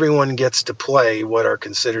 not everyone gets to play what are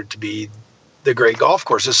considered to be the great golf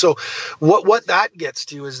courses. So what that gets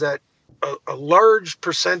to is that a large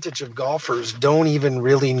percentage of golfers don't even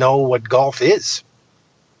really know what golf is.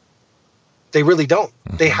 They really don't.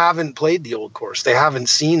 Mm-hmm. They haven't played the Old Course. They haven't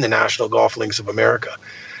seen the National Golf Links of America.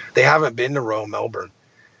 They haven't been to Royal Melbourne.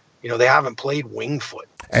 They haven't played Winged Foot.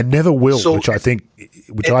 And never will, which I think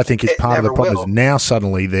is part of the problem. Is now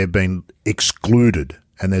suddenly they've been excluded,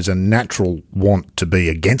 and there's a natural want to be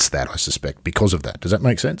against that, I suspect, because of that. Does that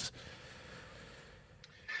make sense?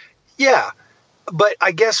 Yeah, but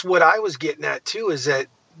I guess what I was getting at too is that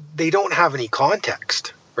they don't have any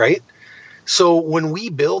context, right? So when we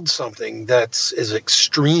build something that's as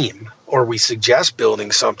extreme, or we suggest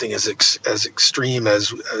building something as extreme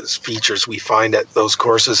as features we find at those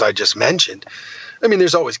courses I just mentioned, I mean,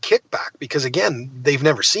 there's always kickback because, again, they've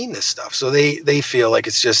never seen this stuff. So they feel like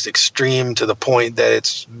it's just extreme to the point that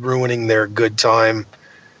it's ruining their good time,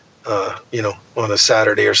 on a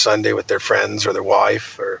Saturday or Sunday with their friends or their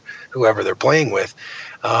wife or whoever they're playing with.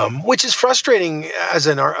 Which is frustrating as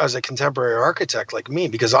a contemporary architect like me,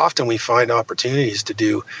 because often we find opportunities to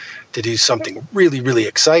do something really, really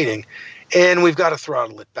exciting, and we've got to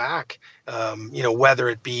throttle it back. Whether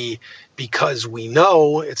it be because we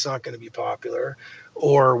know it's not going to be popular,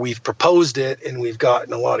 or we've proposed it and we've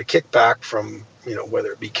gotten a lot of kickback from,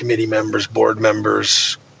 whether it be committee members, board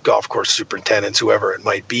members, golf course superintendents, whoever it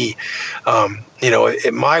might be.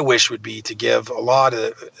 My wish would be to give a lot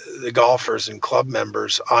of the golfers and club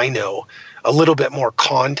members I know a little bit more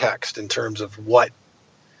context in terms of what,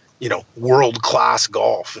 world-class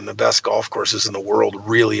golf and the best golf courses in the world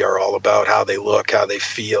really are all about, how they look, how they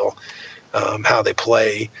feel, how they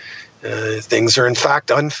play. Things are, in fact,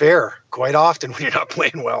 unfair quite often when you're not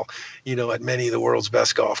playing well, at many of the world's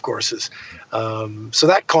best golf courses. So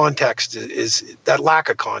that context that lack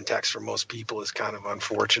of context for most people is kind of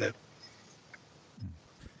unfortunate.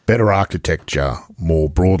 Better architecture more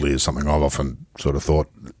broadly is something I've often sort of thought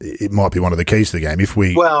it might be one of the keys to the game.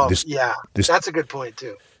 That's a good point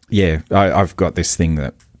too. Yeah, I've got this thing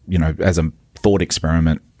that, as a thought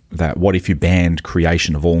experiment, that what if you banned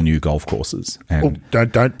creation of all new golf courses? And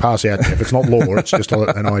don't pass out, Jeff. It's not law. It's just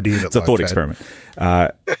an idea. It's a thought experiment.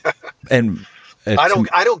 And I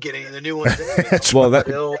don't get any of the new ones.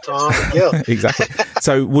 Bill, Tom, and Gil. Exactly.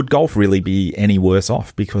 So would golf really be any worse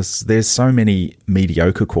off? Because there's so many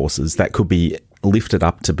mediocre courses that could be lifted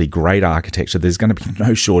up to be great architecture, there's going to be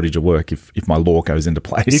no shortage of work if my law goes into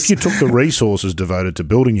place. If you took the resources devoted to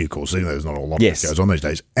building new courses, even though there's not a lot that goes on these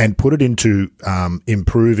days, and put it into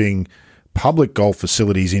improving public golf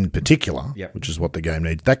facilities in particular, which is what the game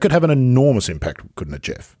needs, that could have an enormous impact, couldn't it,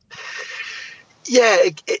 Jeff? Yeah,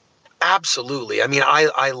 absolutely. I mean,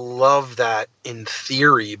 I love that in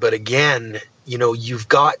theory, but again, you've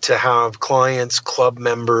got to have clients, club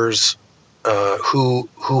members,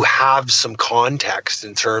 who have some context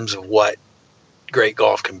in terms of what great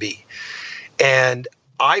golf can be. And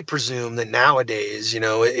I presume that nowadays,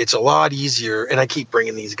 it's a lot easier, and I keep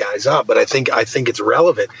bringing these guys up, but I think it's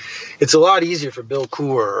relevant. It's a lot easier for Bill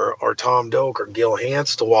Coor or Tom Doak or Gil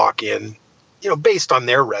Hance to walk in, based on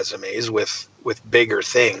their resumes with bigger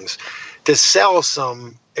things, to sell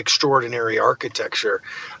some extraordinary architecture.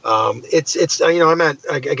 I'm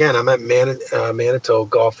at Manitou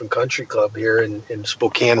Golf and Country Club here in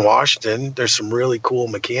Spokane, Washington. There's some really cool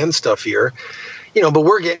McCann stuff here, but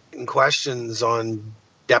we're getting questions on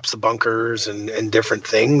depths of bunkers and different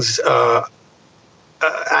things,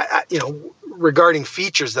 regarding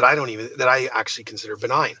features that I actually consider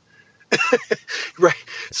benign. Right.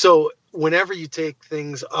 So whenever you take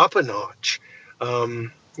things up a notch,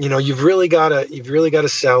 you've really got to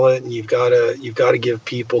sell it, and you've got to give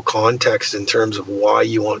people context in terms of why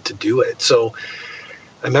you want to do it. So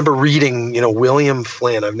I remember reading, William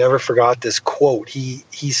Flynn. I've never forgot this quote.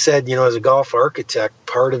 He said, as a golf architect,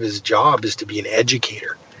 part of his job is to be an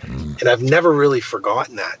educator. And I've never really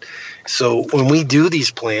forgotten that. So when we do these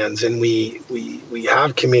plans and we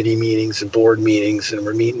have committee meetings and board meetings, and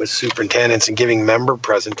we're meeting with superintendents and giving member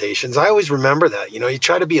presentations, I always remember that. You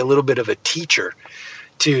try to be a little bit of a teacher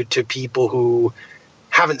to people who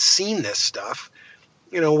haven't seen this stuff,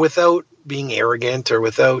 without being arrogant or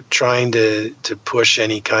without trying to push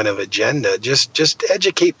any kind of agenda. Just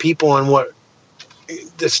educate people on what,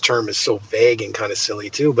 this term is so vague and kind of silly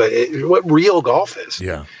too, but what real golf is.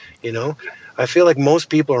 Yeah. I feel like most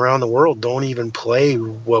people around the world don't even play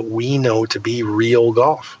what we know to be real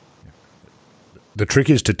golf. The trick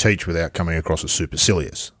is to teach without coming across as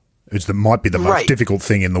supercilious. Might be the most difficult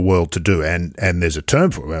thing in the world to do, and there's a term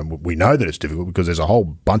for it. And we know that it's difficult because there's a whole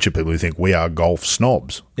bunch of people who think we are golf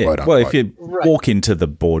snobs. Yeah. Well, if you walk into the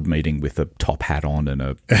board meeting with a top hat on and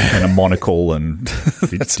a monocle, and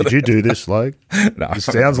did you do this, Logue? No, it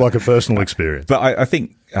sounds like a personal experience. But I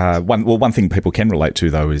think one thing people can relate to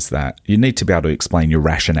though is that you need to be able to explain your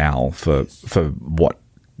rationale for what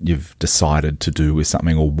you've decided to do with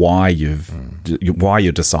something, or why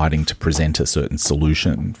you're deciding to present a certain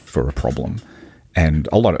solution for a problem. And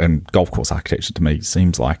golf course architecture to me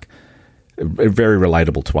seems like very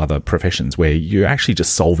relatable to other professions, where you're actually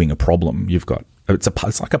just solving a problem.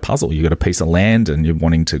 It's like a puzzle. You've got a piece of land and you're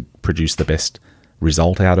wanting to produce the best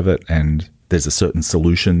result out of it, and there's a certain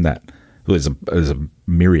solution there's a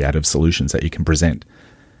myriad of solutions that you can present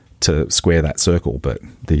to square that circle, but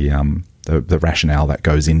the rationale that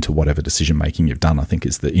goes into whatever decision making you've done, I think,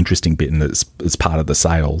 is the interesting bit, and it's part of the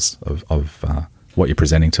sales of what you're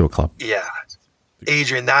presenting to a club. Yeah,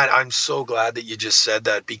 Adrian, I'm so glad that you just said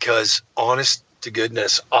that, because honest to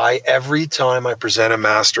goodness, every time I present a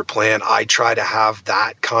master plan, I try to have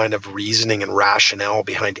that kind of reasoning and rationale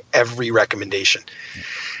behind every recommendation.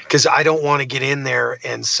 Because I don't want to get in there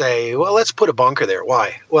and say, well, let's put a bunker there.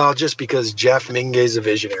 Why? Well, just because Jeff Mingay's a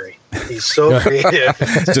visionary. He's so creative.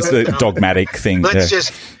 It's just a dogmatic thing. It's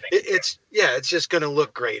just going to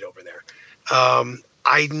look great over there.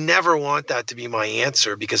 I never want that to be my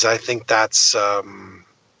answer, because I think that's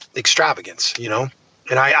extravagance,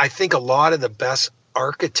 And I think a lot of the best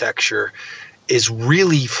architecture is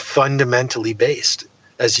really fundamentally based,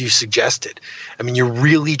 as you suggested. I mean, you're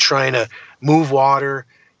really trying to move water.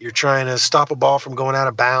 You're trying to stop a ball from going out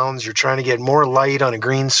of bounds. You're trying to get more light on a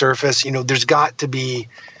green surface. There's got to be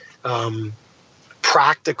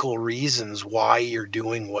practical reasons why you're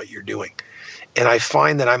doing what you're doing. And I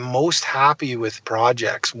find that I'm most happy with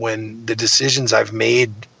projects when the decisions I've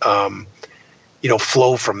made,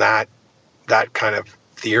 flow from that kind of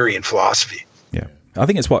theory and philosophy. Yeah. I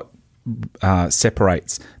think it's what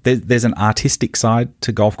separates. There's an artistic side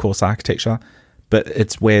to golf course architecture, but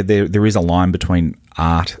it's where there is a line between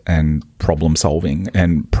art and problem solving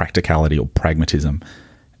and practicality or pragmatism.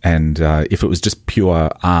 And if it was just pure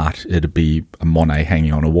art, it'd be a Monet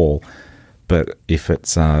hanging on a wall. But if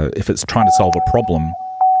it's trying to solve a problem,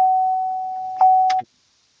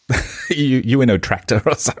 you in a tractor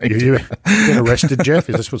or something. You been arrested, Jeff?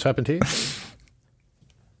 Is this what's happened here?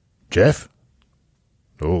 Jeff?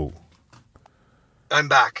 Oh. I'm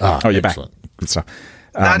back. You're excellent. Back. Good stuff.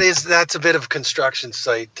 That's a bit of construction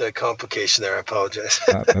site complication there. I apologize.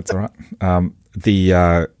 That's all right.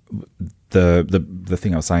 The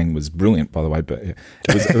thing I was saying was brilliant, by the way, but it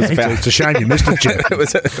was about, it's a shame you missed it, Jeff. It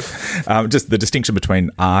was just the distinction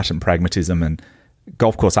between art and pragmatism and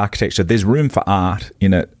golf course architecture. There's room for art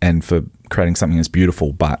in it and for creating something that's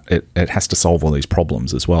beautiful, but it has to solve all these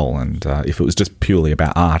problems as well. And if it was just purely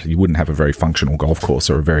about art, you wouldn't have a very functional golf course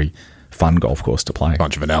or a very fun golf course to play. A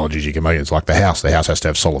bunch of analogies you can make. It's like the house. The house has to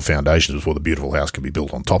have solid foundations before the beautiful house can be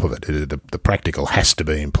built on top of it. The practical has to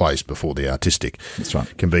be in place before the artistic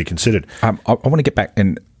can be considered. I want to get back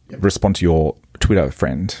and respond to your Twitter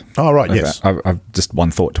friend. Oh, right, yes. I've just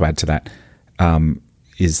one thought to add to that,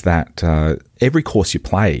 is that every course you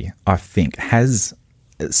play, I think, has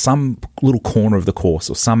some little corner of the course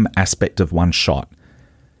or some aspect of one shot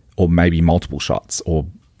or maybe multiple shots or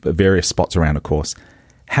various spots around a course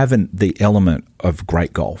having the element of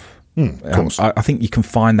great golf. Of course. I think you can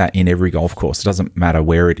find that in every golf course. It doesn't matter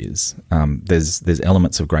where it is. There's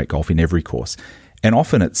elements of great golf in every course. And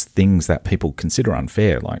often it's things that people consider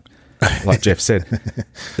unfair, like Jeff said.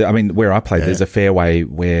 I mean, where I play, there's a fairway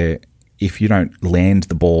where if you don't land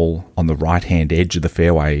the ball on the right-hand edge of the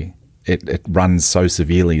fairway, it runs so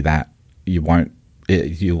severely that you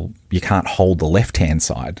can't hold the left-hand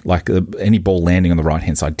side. Like any ball landing on the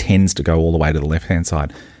right-hand side tends to go all the way to the left-hand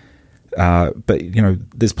side. But,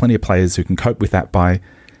 there's plenty of players who can cope with that by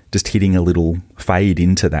just hitting a little fade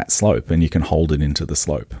into that slope, and you can hold it into the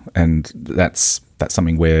slope. And that's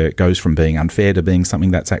something where it goes from being unfair to being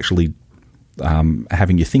something that's actually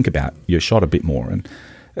having you think about your shot a bit more.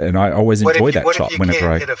 And I always enjoy that shot whenever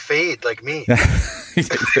I hit a fade like me.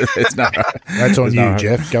 That's on you,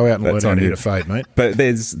 Jeff. Go out and learn how to hit a fade, mate. But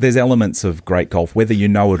there's elements of great golf, whether you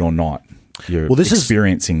know it or not. You're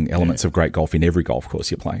experiencing elements of great golf in every golf course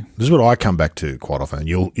you play. This is what I come back to quite often.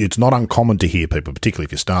 It's not uncommon to hear people, particularly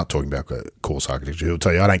if you start talking about course architecture, who'll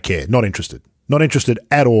tell you, I don't care, not interested. Not interested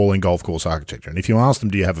at all in golf course architecture. And if you ask them,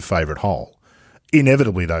 do you have a favourite hole?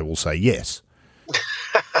 Inevitably they will say yes.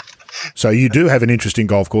 So you do have an interest in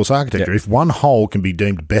golf course architecture. Yep. If one hole can be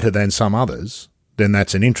deemed better than some others, then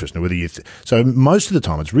that's an interest. Now, so most of the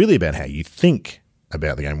time it's really about how you think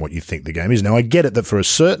about the game, what you think the game is. Now, I get it that for a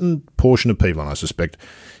certain portion of people, and I suspect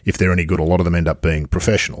if they're any good, a lot of them end up being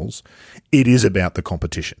professionals, it is about the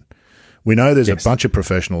competition. We know there's a bunch of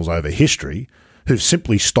professionals over history who've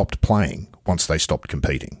simply stopped playing once they stopped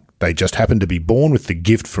competing. They just happened to be born with the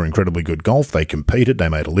gift for incredibly good golf. They competed. They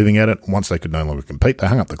made a living at it. Once they could no longer compete, they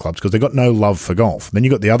hung up the clubs because they got no love for golf. Then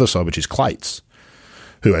you got the other side, which is Clates,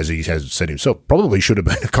 who, as he has said himself, probably should have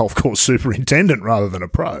been a golf course superintendent rather than a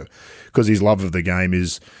pro because his love of the game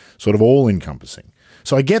is sort of all-encompassing.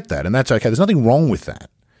 So I get that, and that's okay. There's nothing wrong with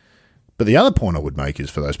that. But the other point I would make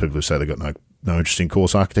is for those people who say they've got no interest in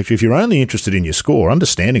course architecture, if you're only interested in your score,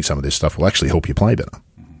 understanding some of this stuff will actually help you play better,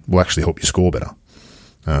 will actually help you score better.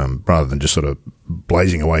 Rather than just sort of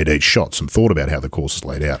blazing away at each shot, some thought about how the course is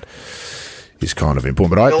laid out is kind of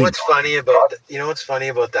important. But what's funny about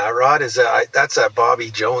that, Rod, is that that's that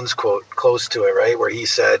Bobby Jones quote close to it, right? Where he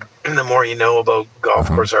said, "The more you know about golf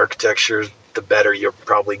course architecture, the better you're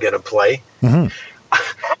probably going to play." Mm-hmm.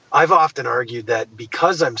 I've often argued that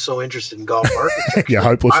because I'm so interested in golf architecture, you're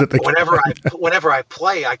hopeless at the whenever I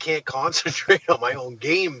play, I can't concentrate on my own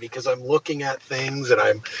game because I'm looking at things and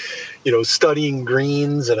I'm, studying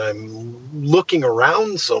greens and I'm looking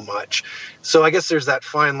around so much. So I guess there's that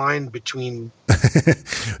fine line between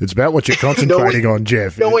it's about what you're concentrating on,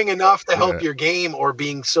 Jeff. Knowing enough to help your game or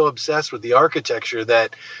being so obsessed with the architecture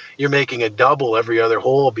that you're making a double every other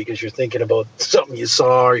hole because you're thinking about something you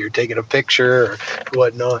saw or you're taking a picture or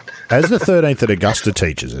whatnot. As the 13th at Augusta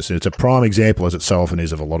teaches us, it's a prime example, as it so often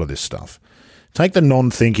is, of a lot of this stuff. Take the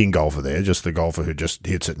non-thinking golfer there, just the golfer who just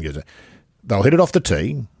hits it and gets it. They'll hit it off the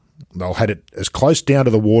tee. They'll hit it as close down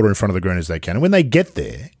to the water in front of the green as they can. And when they get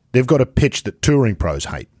there, they've got a pitch that touring pros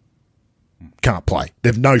hate. Can't play.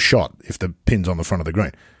 They've no shot if the pin's on the front of the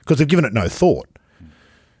green because they've given it no thought.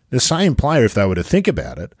 The same player, if they were to think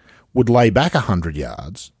about it, would lay back 100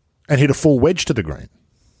 yards and hit a full wedge to the green.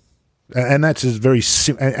 And that's very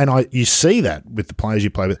simple. And you see that with the players you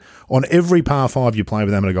play with. On every par 5 you play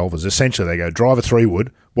with amateur golfers, essentially they go, drive a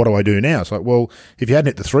 3-wood, what do I do now? It's like, well, if you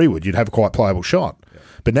hadn't hit the 3-wood, you'd have a quite playable shot. Yeah.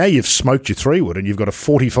 But now you've smoked your 3-wood and you've got a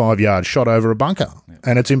 45-yard shot over a bunker. Yeah.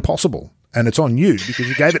 And it's impossible. And it's on you because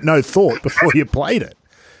you gave it no thought before you played it.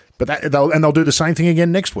 But they'll do the same thing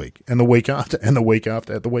again next week and the week after and the week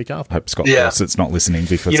after and the week after. I hope Scott Fawcett's not listening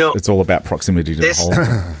because it's all about proximity to the hole.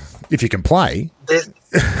 If you can play.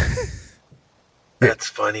 That's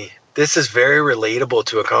funny. This is very relatable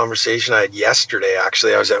to a conversation I had yesterday,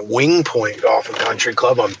 actually. I was at Wing Point Golf and Country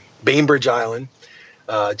Club on Bainbridge Island.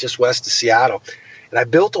 just west of Seattle. And I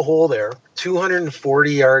built a hole there,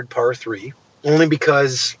 240-yard par 3, only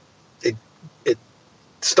because it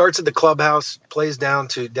starts at the clubhouse, plays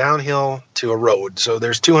downhill to a road. So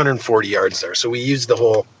there's 240 yards there. So we used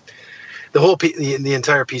the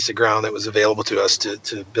entire piece of ground that was available to us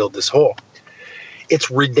to build this hole. It's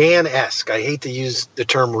Redan-esque. I hate to use the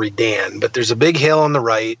term Redan, but there's a big hill on the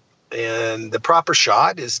right, and the proper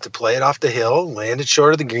shot is to play it off the hill, land it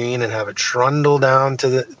short of the green, and have it trundle down to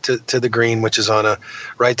the green, which is on a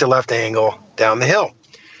right to left angle down the hill.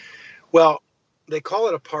 Well, they call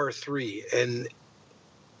it a par 3, and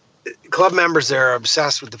club members there are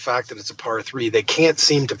obsessed with the fact that it's a par 3. They can't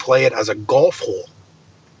seem to play it as a golf hole,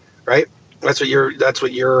 right? That's what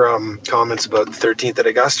your comments about the 13th at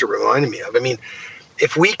Augusta reminded me of. I mean,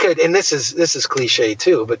 if we could, and this is cliche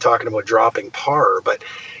too, but talking about dropping par, but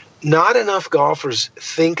not enough golfers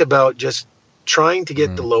think about just trying to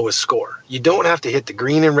get the lowest score. You don't have to hit the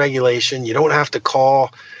green in regulation. You don't have to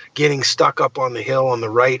call getting stuck up on the hill on the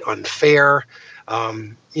right unfair.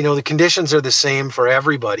 The conditions are the same for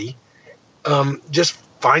everybody. Just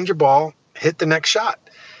find your ball, hit the next shot.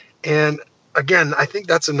 And again, I think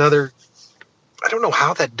that's another, I don't know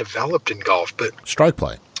how that developed in golf, but stroke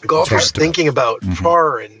play. Golfers thinking about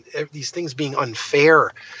par and these things being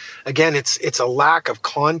unfair. Again, it's a lack of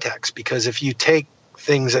context, because if you take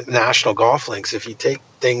things at National Golf Links, if you take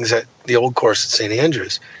things at the old course at St.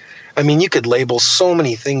 Andrews, I mean, you could label so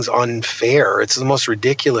many things unfair. It's the most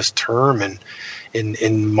ridiculous term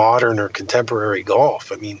in modern or contemporary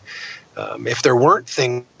golf. I mean, if there weren't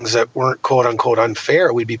things that weren't quote unquote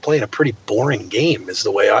unfair, we'd be playing a pretty boring game, is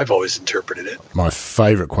the way I've always interpreted it. My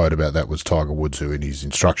favourite quote about that was Tiger Woods, who in his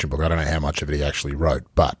instruction book, I don't know how much of it he actually wrote,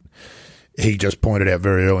 but he just pointed out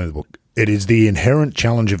very early in the book, it is the inherent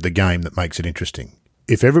challenge of the game that makes it interesting.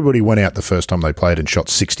 If everybody went out the first time they played and shot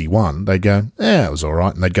 61, they'd go, it was all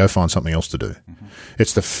right, and they'd go find something else to do. Mm-hmm.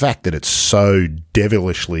 It's the fact that it's so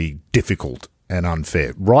devilishly difficult and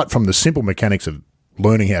unfair, right from the simple mechanics of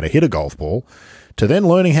learning how to hit a golf ball to then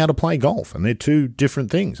learning how to play golf, and they're two different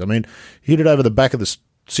things. I mean, hit it over the back of the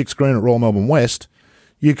 6th green at Royal Melbourne West,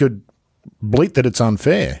 you could bleat that it's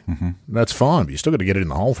unfair. Mm-hmm. That's fine, but you still got to get it in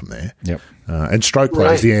the hole from there. Yep. And stroke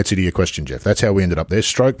play is the answer to your question, Jeff. That's how we ended up there.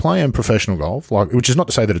 Stroke play and professional golf, which is not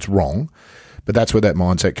to say that it's wrong, but that's where that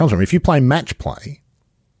mindset comes from. If you play match play,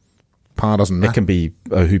 par doesn't matter. It can be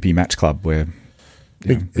a hoopy match club where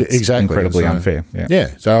it's exactly incredibly unfair.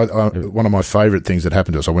 Yeah. So one of my favourite things that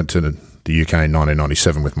happened to us, I went to the UK in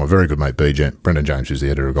 1997 with my very good mate Brendan James, who's the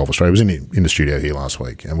editor of Golf Australia. Was in the studio here last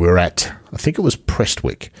week, and we were at, I think it was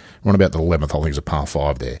Prestwick. We're on about the 11th. I think it's a par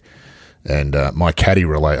 5 there. And my caddy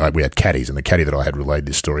we had caddies, and the caddy that I had relayed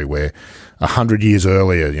this story where 100 years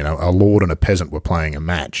earlier, a lord and a peasant were playing a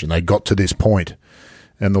match, and they got to this point.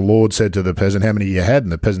 And the Lord said to the peasant, how many you had?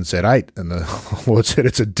 And the peasant said 8. And the Lord said,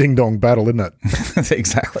 it's a ding-dong battle, isn't it?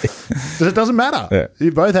 Exactly. Because it doesn't matter. Yeah.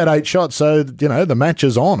 You both had 8 shots, so, the match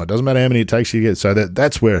is on. It doesn't matter how many it takes you to get. So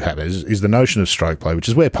that's where it happens, is the notion of stroke play, which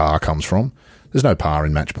is where par comes from. There's no par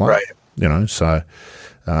in match play.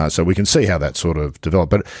 Right. So we can see how that sort of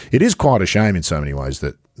developed. But it is quite a shame in so many ways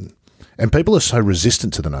that – and people are so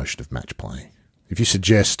resistant to the notion of match play. If you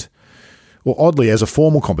suggest – well, oddly, as a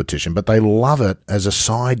formal competition, but they love it as a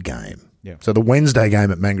side game. Yeah. So the Wednesday game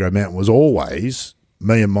at Mangrove Mountain was always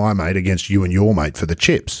me and my mate against you and your mate for the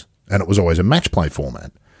chips, and it was always a match play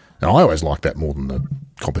format. And I always liked that more than the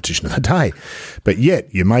competition of the day. But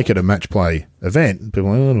yet, you make it a match play event, and people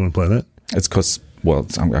are like, I don't want to play that. It's because,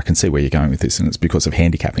 I can see where you're going with this, and it's because of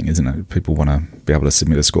handicapping, isn't it? People want to be able to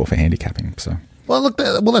submit a score for handicapping, so... Well, look,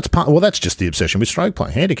 that's just the obsession with stroke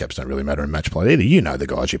play. Handicaps don't really matter in match play either. You know the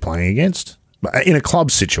guys you're playing against. But in a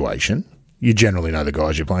club situation, you generally know the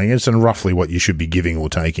guys you're playing against and roughly what you should be giving or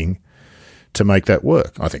taking to make that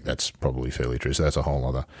work. I think that's probably fairly true, so that's a whole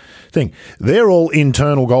other thing. They're all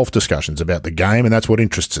internal golf discussions about the game, and that's what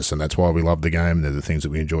interests us, and that's why we love the game, and they're the things that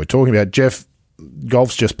we enjoy talking about. Jeff,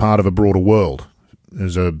 golf's just part of a broader world.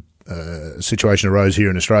 There's a situation arose here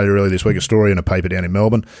in Australia earlier this week, a story in a paper down in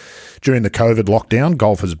Melbourne. During the COVID lockdown,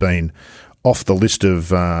 golf has been off the list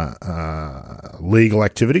of legal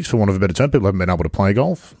activities, for want of a better term. People haven't been able to play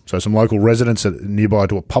golf. So some local residents nearby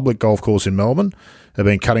to a public golf course in Melbourne have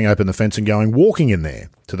been cutting open the fence and going walking in there,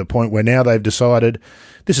 to the point where now they've decided,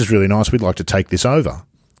 this is really nice, we'd like to take this over,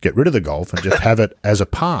 get rid of the golf and just have it as a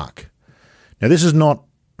park. Now, this is not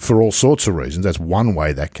for all sorts of reasons. That's one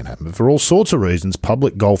way that can happen. But for all sorts of reasons,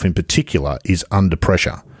 public golf in particular is under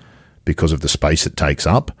pressure because of the space it takes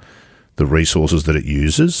up, the resources that it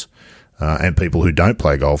uses, and people who don't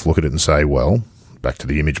play golf look at it and say, well, back to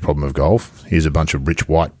the image problem of golf, here's a bunch of rich,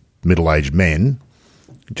 white, middle-aged men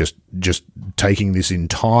just taking this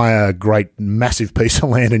entire great massive piece of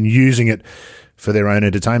land and using it for their own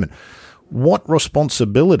entertainment. What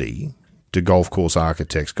responsibility do golf course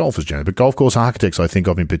architects, golfers generally, but golf course architects I think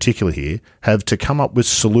of in particular here, have to come up with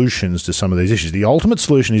solutions to some of these issues? The ultimate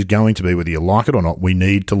solution is going to be, whether you like it or not, we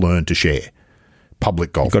need to learn to share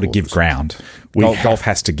public golf courses. You've got to give ground. Golf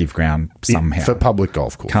has to give ground somehow. For public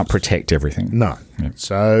golf courses. Can't protect everything. No. Yeah.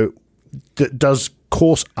 So does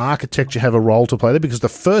course architecture have a role to play there? Because the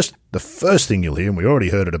first thing you'll hear, and we already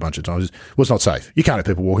heard it a bunch of times, is, well, it's not safe. You can't have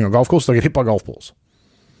people walking on golf courses. They get hit by golf balls.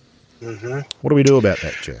 Mm-hmm. What do we do about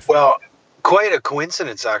that, Jeff? Well, quite a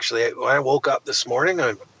coincidence, actually. When I woke up this morning,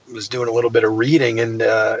 I was doing a little bit of reading in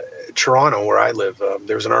Toronto, where I live.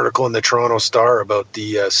 There's an article in the Toronto Star about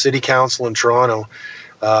the City Council in Toronto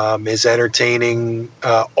is entertaining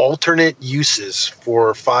alternate uses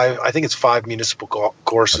for five municipal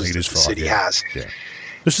courses that the city has. Yeah.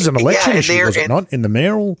 This is an election issue, was it not? In the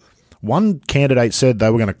mayoral, one candidate said they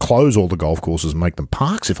were going to close all the golf courses and make them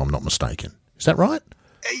parks, if I'm not mistaken. Is that right?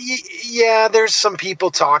 Yeah, there's some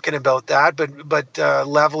people talking about that, but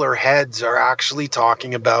leveler heads are actually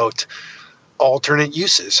talking about alternate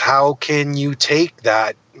uses. How can you take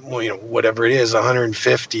that, whatever it is,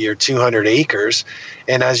 150 or 200 acres,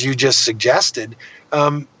 and as you just suggested,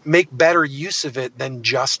 make better use of it than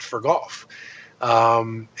just for golf?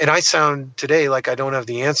 And I sound today like I don't have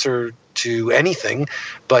the answer to anything,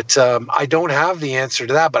 but I don't have the answer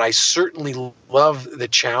to that, but I certainly love the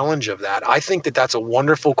challenge of that. I think that that's a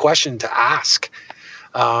wonderful question to ask.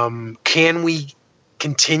 Can we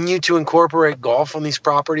continue to incorporate golf on these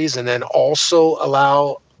properties and then also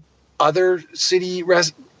allow other city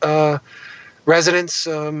residents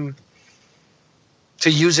to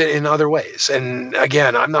use it in other ways? And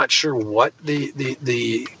again, I'm not sure what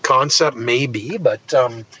the concept may be, but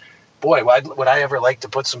boy, would I ever like to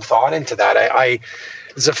put some thought into that.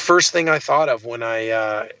 It's the first thing I thought of when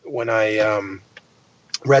I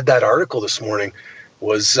read that article this morning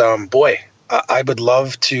was, I would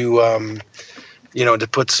love to, to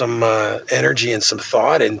put some energy and some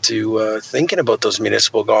thought into thinking about those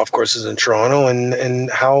municipal golf courses in Toronto and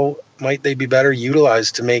how might they be better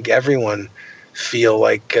utilized to make everyone feel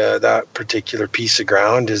like that particular piece of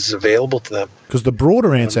ground is available to them. Because the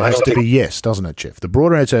broader answer has to be yes, doesn't it, Jeff? The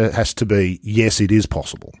broader answer has to be yes, it is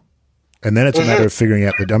possible. And then it's a matter of figuring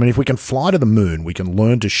out if we can fly to the moon, we can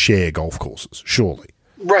learn to share golf courses, surely.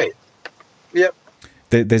 Right. Yep.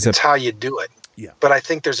 That's how you do it. Yeah. But I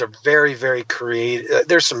think there's a very, very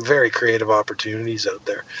there's some very creative opportunities out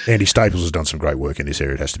there. Andy Staples has done some great work in this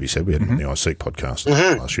area, it has to be said. We had him on the IC podcast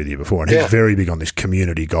last year, the year before, and he's very big on this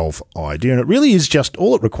community golf idea. And it really is just,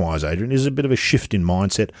 all it requires, Adrian, is a bit of a shift in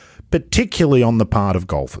mindset, particularly on the part of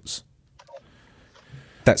golfers.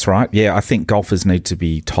 That's right. Yeah, I think golfers need to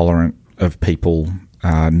be tolerant of people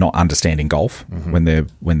not understanding golf when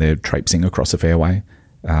they're traipsing across a fairway.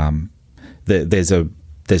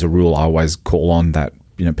 There's a rule I always call on that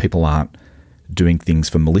people aren't doing things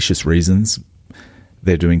for malicious reasons.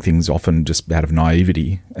 They're doing things often just out of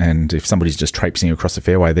naivety. And if somebody's just traipsing across the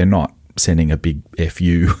fairway, they're not sending a big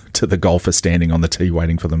FU to the golfer standing on the tee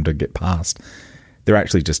waiting for them to get past. They're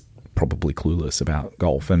actually just probably clueless about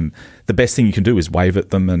golf. And the best thing you can do is wave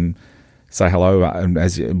at them and say hello,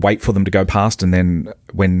 and wait for them to go past. And then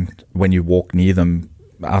when you walk near them,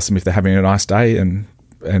 ask them if they're having a nice day and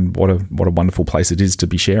what a wonderful place it is to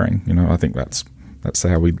be sharing. I think that's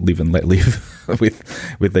how we live and let live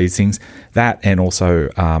with these things. That, and also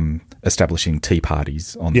establishing tea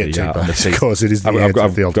parties on the tee. Of course, it is. I've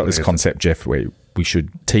got this concept, Jeff, where we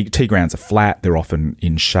should tee grounds are flat. They're often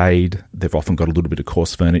in shade. They've often got a little bit of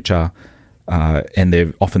coarse furniture, and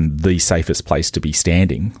they're often the safest place to be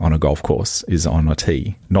standing on a golf course is on a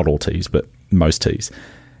tee. Not all tees, but most tees.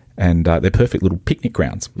 And they're perfect little picnic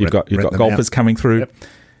grounds. You've got golfers coming through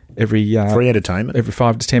every free entertainment every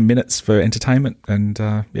 5 to 10 minutes for entertainment, and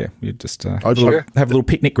you just have a little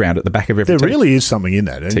picnic ground at the back of every. There really is something in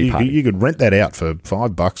that, and you could rent that out for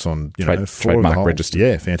 $5 on trademark register.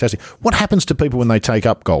 Yeah, fantastic. What happens to people when they take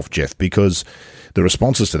up golf, Jeff? Because the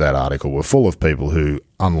responses to that article were full of people who,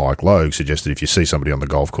 unlike Logue, suggested if you see somebody on the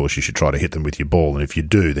golf course, you should try to hit them with your ball. And if you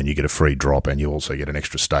do, then you get a free drop and you also get an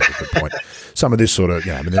extra stake at the point. Some of this sort of,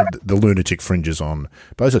 the lunatic fringes on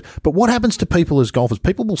both sides. But what happens to people as golfers?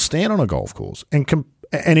 People will stand on a golf course and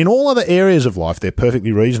in all other areas of life, they're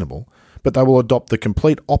perfectly reasonable, but they will adopt the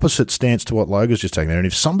complete opposite stance to what Logue has just taken there. And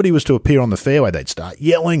if somebody was to appear on the fairway, they'd start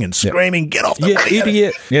yelling and screaming, "Get off the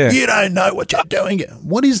idiot! Yeah. You don't know what you're doing."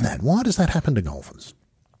 What is that? Why does that happen to golfers?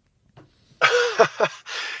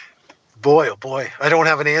 Boy, oh boy, I don't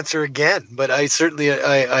have an answer again, but I certainly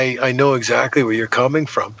I know exactly where you're coming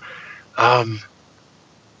from.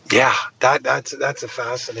 Yeah, that's a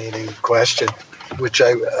fascinating question, which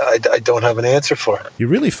I don't have an answer for. You're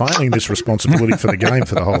really feigning this responsibility for the game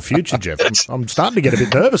for the whole future, Jeff. I'm starting to get a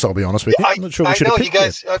bit nervous, I'll be honest with you. I'm not sure we should have picked you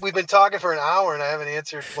guys, we've been talking for an hour and I haven't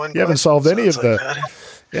answered one question. You haven't solved any of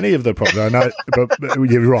the problems. No, but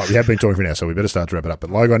you're right. We have been talking for now, so we better start to wrap it up. But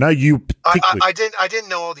Logo, I know you particularly... I didn't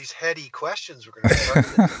know all these heady questions were going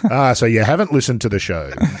to start. So you haven't listened to the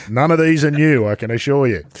show. None of these are new, I can assure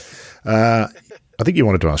you. I think you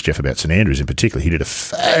wanted to ask Jeff about St Andrews in particular. He did a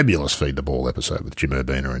fabulous Feed the Ball episode with Jim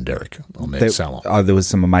Urbina and Derek on their salon. There was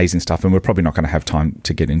some amazing stuff, and we're probably not going to have time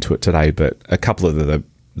to get into it today, but a couple of the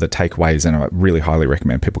takeaways, and I really highly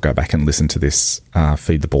recommend people go back and listen to this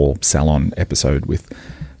Feed the Ball salon episode with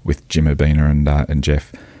Jim Urbina and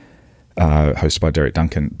Jeff, hosted by Derek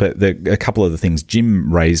Duncan. But a couple of the things,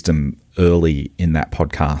 Jim raised them early in that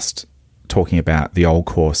podcast, talking about the old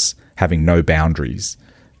course having no boundaries,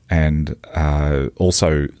 and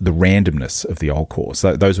also the randomness of the old course.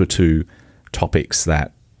 Those were two topics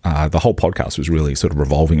that the whole podcast was really sort of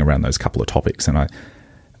revolving around those couple of topics, and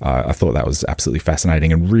I thought that was absolutely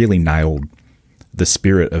fascinating and really nailed the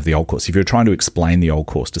spirit of the old course. If you're trying to explain the old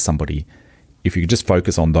course to somebody, if you could just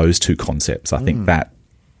focus on those two concepts, I think that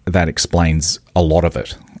explains a lot of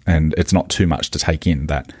it, and it's not too much to take in.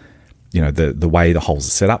 That, you know, the way the holes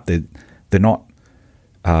are set up, they're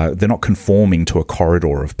not conforming to a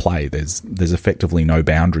corridor of play. There's effectively no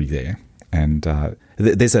boundary there, and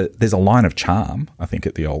there's a line of charm, I think,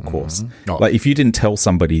 at the old course. Oh. Like, if you didn't tell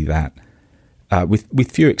somebody that,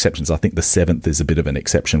 with few exceptions, I think the 7th is a bit of an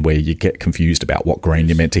exception where you get confused about what green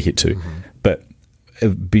you're meant to hit to. But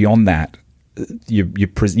beyond that, you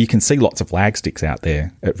can see lots of flag sticks out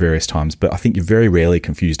there at various times, but I think you're very rarely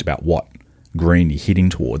confused about what green you're hitting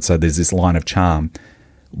towards. So there's this line of charm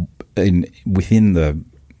within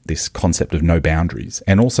this concept of no boundaries,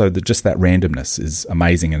 and also just that randomness is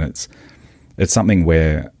amazing, and it's something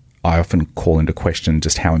where I often call into question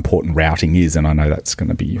just how important routing is, and I know that's going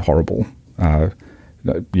to be horrible. You're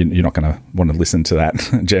not going to want to listen to that,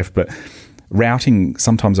 Jeff, but routing,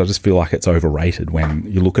 sometimes I just feel like it's overrated when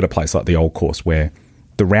you look at a place like the old course where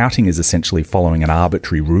the routing is essentially following an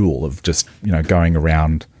arbitrary rule of just, you know, going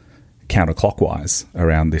around counterclockwise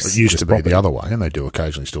around this. It used to be the other way, and they do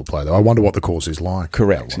occasionally still play that. I wonder what the course is like.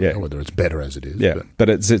 Correct. Yeah. Whether it's better as it is. Yeah. But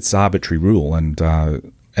it's arbitrary rule, and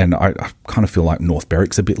I kind of feel like North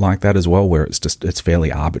Berwick's a bit like that as well, where it's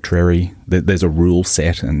fairly arbitrary. There's a rule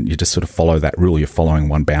set, and you just sort of follow that rule. You're following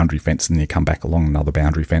one boundary fence, and then you come back along another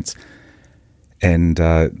boundary fence, and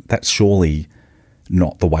that's surely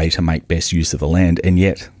not the way to make best use of the land. And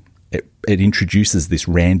yet, it introduces this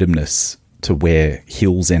randomness to where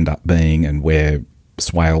hills end up being, and where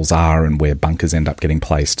swales are, and where bunkers end up getting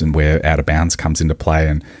placed, and where out of bounds comes into play,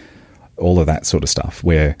 and all of that sort of stuff,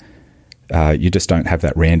 where you just don't have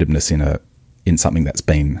that randomness in something that's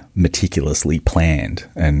been meticulously planned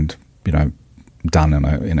and, you know, done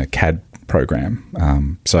in a CAD program.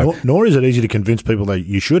 Nor is it easy to convince people that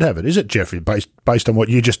you should have it, is it, Jeffrey? Based on what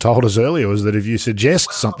you just told us earlier, was that if you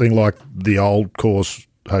suggest something like the old course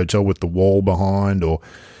hotel with the wall behind, or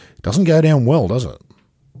it doesn't go down well, does it?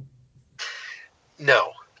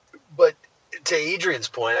 No, but to Adrian's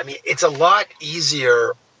point, I mean, it's a lot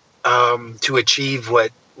easier to achieve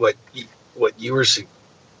what you were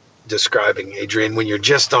describing, Adrian, when you're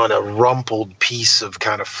just on a rumpled piece of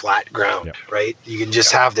kind of flat ground, right? You can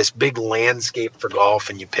just have this big landscape for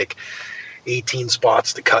golf, and you pick 18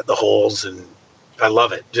 spots to cut the holes, and I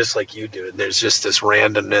love it, just like you do. There's just this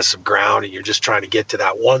randomness of ground, and you're just trying to get to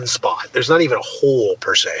that one spot. There's not even a hole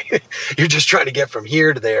per se. You're just trying to get from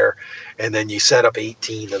here to there, and then you set up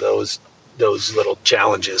 18 of those little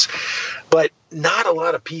challenges. But not a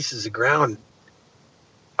lot of pieces of ground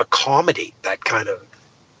accommodate that kind of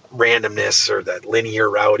randomness or that linear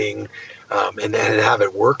routing, and have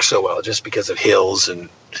it work so well, just because of hills and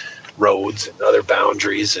roads and other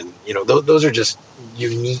boundaries. And, you know, those are just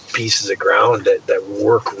unique pieces of ground that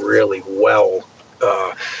work really well,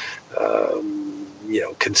 you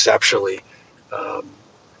know, conceptually,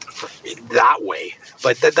 that way.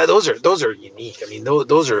 But those are unique. I mean,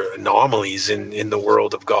 those are anomalies in the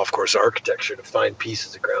world of golf course architecture, to find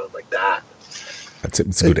pieces of ground like that. It's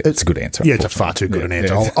a good answer. Yeah, it's a far too good an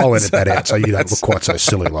answer. Yeah. I'll edit that out so you don't look quite so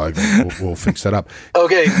silly, Logan. We'll fix that up.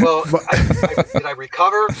 Okay, well, did I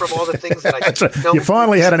recover from all the things that I did? You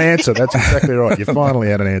finally had an answer. That's exactly right. You finally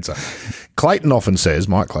had an answer. Mike Clayton often says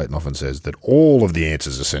that all of the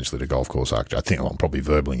answers essentially to golf course architecture, I think I'm probably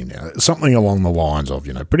verbling it now, something along the lines of,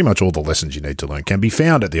 you know, pretty much all the lessons you need to learn can be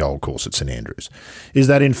found at the old course at St Andrews. Is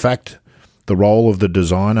that in fact the role of the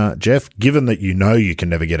designer, Jeff, given that you know you can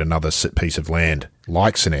never get another piece of land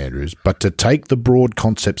like St Andrews, but to take the broad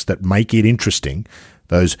concepts that make it interesting,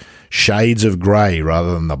 those shades of grey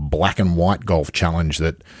rather than the black and white golf challenge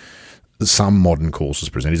that some modern courses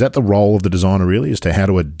present. Is that the role of the designer really, as to how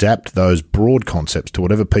to adapt those broad concepts to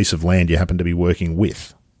whatever piece of land you happen to be working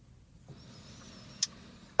with?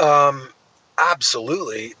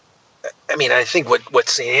 Absolutely. I mean, I think what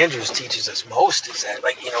St. Andrews teaches us most is that,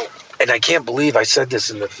 like, and I can't believe I said this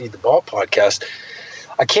in the Feed the Ball podcast,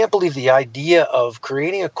 I can't believe the idea of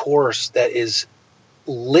creating a course that is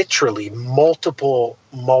literally multiple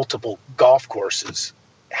golf courses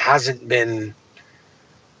hasn't been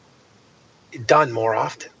done more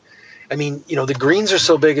often. I mean, the greens are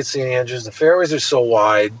so big at St. Andrews, the fairways are so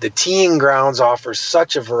wide, the teeing grounds offer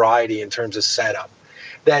such a variety in terms of setup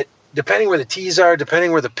that depending where the tees are,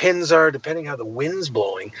 depending where the pins are, depending how the wind's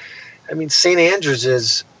blowing, I mean, St. Andrews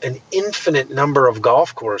is an infinite number of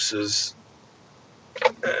golf courses,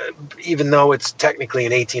 even though it's technically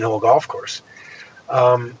an 18-hole golf course.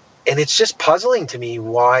 And it's just puzzling to me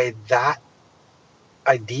why that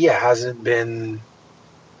idea hasn't been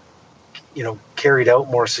carried out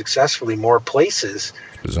more successfully, more places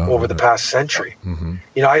over the past century. Mm-hmm.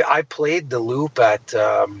 I played the Loop at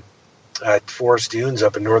Forest Dunes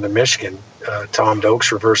up in northern Michigan, Tom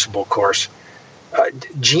Doak's reversible course.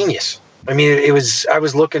 Genius. I mean, I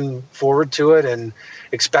was looking forward to it and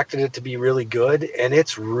expected it to be really good, and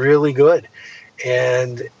it's really good.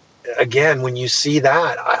 And again, when you see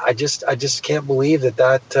that, I just can't believe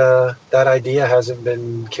that idea hasn't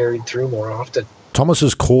been carried through more often.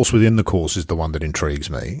 Thomas's course within the course is the one that intrigues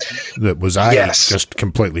me. That was just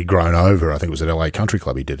completely grown over. I think it was at LA Country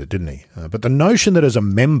Club he did it, didn't he? But the notion that as a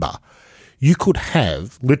member you could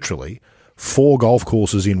have literally 4 golf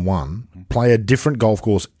courses in one, play a different golf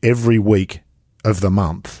course every week of the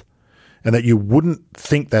month, and that you wouldn't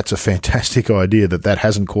think that's a fantastic idea, that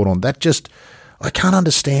hasn't caught on. I can't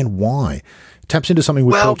understand why. Taps into something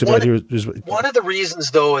we've talked about here. One of the reasons,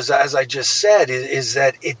 though, is, as I just said, is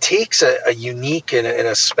that it takes a unique and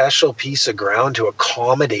a special piece of ground to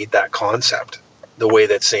accommodate that concept the way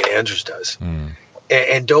that St. Andrews does. Mm.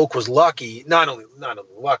 And Doak was lucky, not only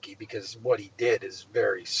lucky, because what he did is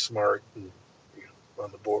very smart and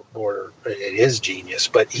on the border, it is genius.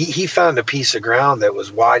 But he found a piece of ground that was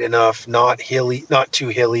wide enough, not too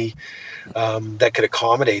hilly, that could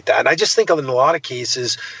accommodate that. And I just think in a lot of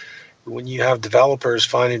cases, when you have developers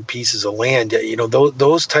finding pieces of land,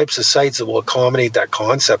 those types of sites that will accommodate that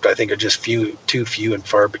concept, I think, are just too few and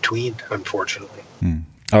far between, unfortunately.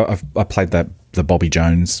 I played the Bobby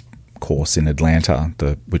Jones course in Atlanta,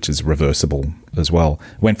 which is reversible as well.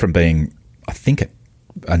 Went from being, I think,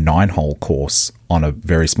 a 9-hole course on a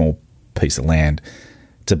very small piece of land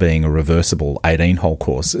to being a reversible 18-hole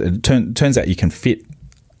course. It turns out you can fit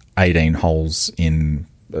 18 holes in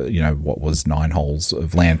what was 9 holes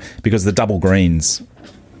of land, because the double greens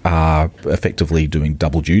are effectively doing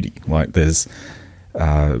double duty. Like there's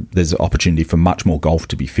opportunity for much more golf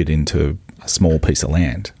to be fit into a small piece of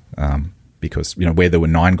land, because where there were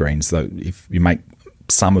 9 greens, though, if you make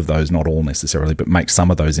some of those, not all necessarily, but make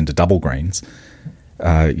some of those into double greens,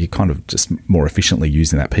 you kind of just more efficiently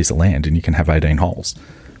using that piece of land, and you can have 18 holes.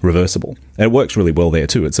 Reversible. And it works really well there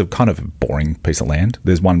too. It's a kind of a boring piece of land.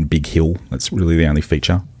 There's one big hill that's really the only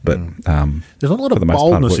feature. But there's not a lot of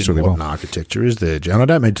boldness in modern architecture, is there, John? I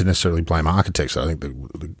don't mean to necessarily blame architects. I think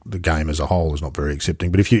the game as a whole is not very accepting.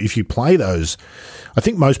 But if you play those, I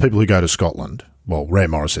think most people who go to Scotland, well, Ray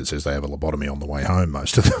Morissette says they have a lobotomy on the way home,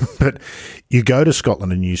 most of them. But you go to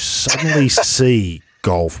Scotland and you suddenly see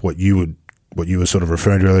golf, what you were sort of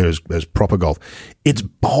referring to earlier as proper golf. It's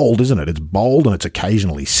bold, isn't it? It's bold, and it's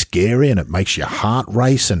occasionally scary, and it makes your heart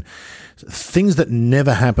race, and things that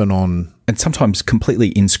never happen on... And sometimes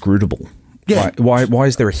completely inscrutable. Yeah. Why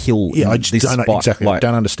is there a hill in this spot? Exactly. I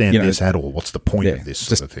don't understand this at all. What's the point of this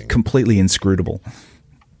sort of thing? Completely inscrutable.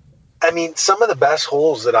 I mean, some of the best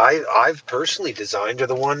holes that I've personally designed are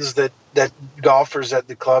the ones that golfers at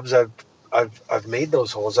the clubs I've made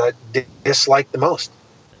those holes I dislike the most.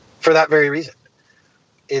 For that very reason,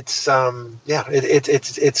 it's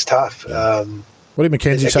it's tough. What did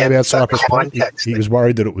Mackenzie say about Cypress Point? He was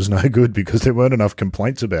worried that it was no good because there weren't enough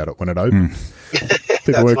complaints about it when it opened.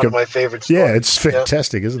 That's one of my favorite stories. Yeah, it's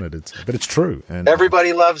fantastic, isn't it? But it's true. And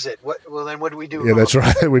everybody loves it. Then what do we do? Yeah, that's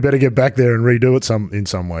right. We better get back there and redo it in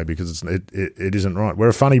some way, because it isn't right. We're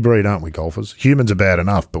a funny breed, aren't we, golfers? Humans are bad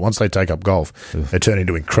enough, but once they take up golf, they turn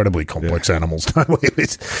into incredibly complex animals, don't we?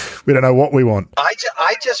 We don't know what we want.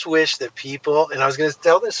 I just wish that people, and I was going to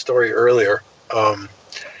tell this story earlier,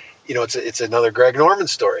 it's another Greg Norman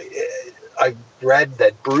story. I read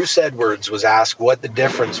that Bruce Edwards was asked what the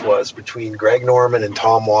difference was between Greg Norman and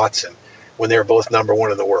Tom Watson when they were both number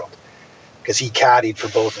one in the world, because he caddied for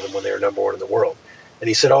both of them when they were number one in the world. And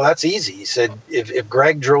he said, oh, that's easy. He said, if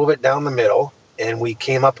Greg drove it down the middle and we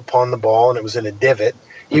came up upon the ball and it was in a divot,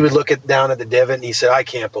 he would look down at the divot and he said, I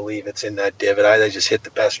can't believe it's in that divot. I just hit the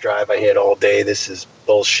best drive I hit all day. This is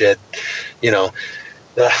bullshit.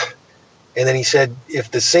 And then he said, if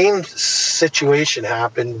the same situation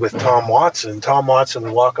happened with Tom Watson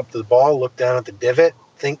would walk up to the ball, look down at the divot,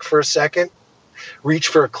 think for a second, reach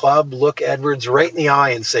for a club, look Edwards right in the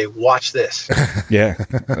eye and say, watch this. Yeah.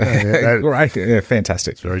 Right. Yeah,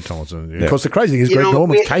 fantastic. It's very talented. Yeah. Of course, the crazy thing is Greg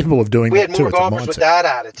Norman's capable of doing that too. We had more golfers with that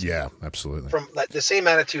attitude. Yeah, absolutely. From the same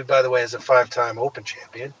attitude, by the way, as a 5-time Open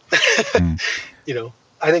champion.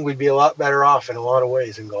 I think we'd be a lot better off in a lot of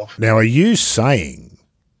ways in golf. Now, are you saying,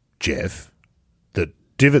 Jeff, that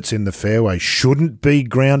divots in the fairway shouldn't be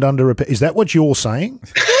ground under repair? Is that what you're saying?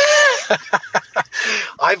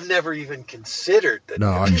 I've never even considered that.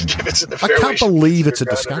 No, divots in the fairway. I can't believe it's a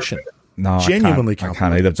discussion. No, genuinely I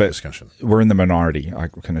can't either. But discussion. We're in the minority. I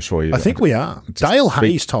can assure you. I think we are. Dale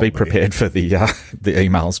Hayes told me. Be prepared for the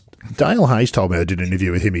emails. Dale Hayes told me, I did an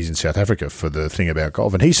interview with him. He's in South Africa for the thing about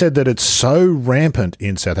golf, and he said that it's so rampant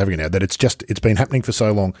in South Africa now that it's been happening for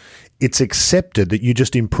so long. It's accepted that you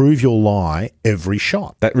just improve your lie every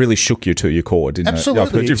shot. That really shook you to your core, didn't Absolutely.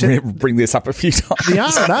 it? Absolutely. I've heard you bring this up a few times. The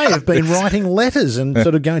R&A have been writing letters and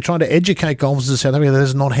sort of trying to educate golfers in South Africa that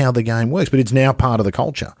is not how the game works, but it's now part of the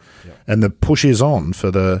culture. Yep. And the push is on for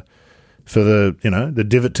the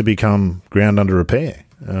divot to become ground under repair,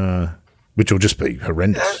 which will just be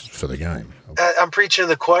horrendous for the game. I'm preaching to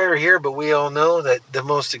the choir here, but we all know that the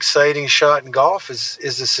most exciting shot in golf is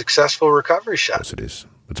a successful recovery shot. Yes, it is.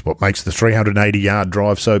 It's what makes the 380-yard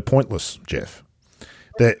drive so pointless, Jeff.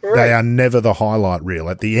 They are never the highlight reel.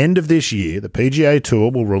 At the end of this year, the PGA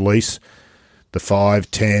Tour will release the 5,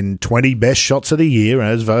 10, 20 best shots of the year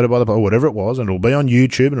as voted by the whatever it was, and it'll be on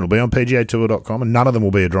YouTube and it'll be on PGAtour.com, and none of them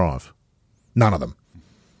will be a drive. None of them.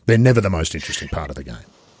 They're never the most interesting part of the game,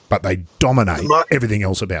 but they dominate everything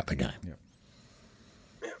else about the game.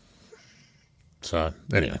 Yeah. So,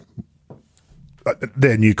 anyway.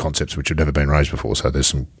 They're new concepts which have never been raised before, so there's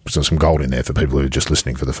some gold in there for people who are just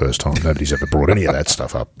listening for the first time. Nobody's ever brought any of that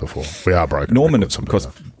stuff up before. We are broken. Norman, of course,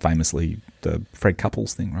 famously the Fred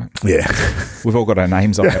Couples thing, right? Yeah. We've all got our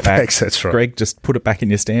names on our backs. That's right. Greg, just put it back in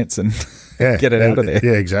your stance and get it out of there.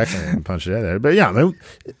 Yeah, exactly. And punch it out of there. But yeah, I mean,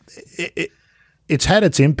 it's had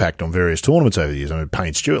its impact on various tournaments over the years. I mean,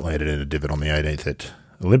 Payne Stewart landed in a divot on the 18th at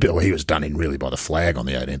Olympia. Well, he was done in really by the flag on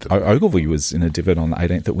the 18th. Ogilvy was in a divot on the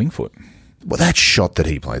 18th at Wingfoot. Well, that shot that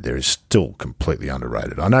he played there is still completely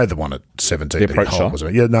underrated. I know the one at 17, the approach shot.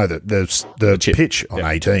 The pitch on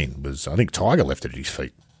 18 was. I think Tiger left it at his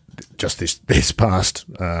feet just this past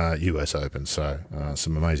US Open. So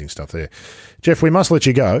some amazing stuff there. Jeff, we must let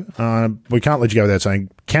you go. We can't let you go without saying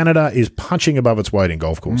Canada is punching above its weight in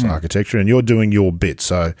golf course architecture, and you're doing your bit.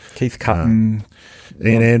 So Keith Cutton.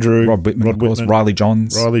 Ian Andrew, Rod Whitman, Riley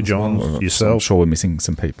Johns, yourself. I'm sure we're missing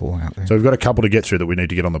some people out there. So we've got a couple to get through that we need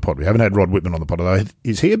to get on the pod. We haven't had Rod Whitman on the pod, although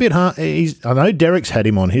is he a bit hard? I know Derek's had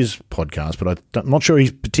him on his podcast, but I'm not sure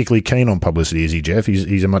he's particularly keen on publicity, is he, Jeff?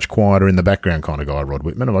 He's a much quieter in the background kind of guy, Rod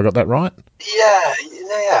Whitman. Have I got that right?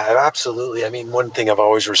 Yeah, absolutely. I mean, one thing I've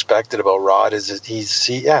always respected about Rod is that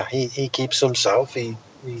he keeps himself. He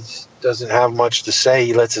doesn't have much to say.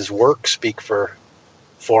 He lets his work speak for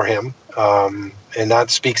him. And that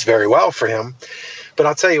speaks very well for him. But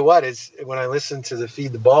I'll tell you what, is when I listened to the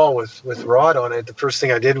Feed the Ball with Rod on it, the first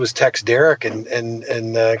thing I did was text Derek and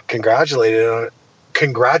congratulated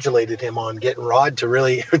him on getting Rod to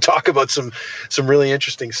really talk about some really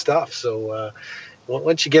interesting stuff. So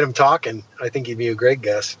once you get him talking, I think he'd be a great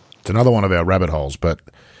guest. It's another one of our rabbit holes, but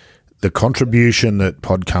the contribution that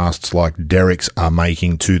podcasts like Derek's are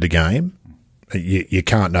making to the game, you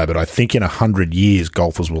can't know, but I think in 100 years,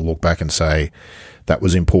 golfers will look back and say that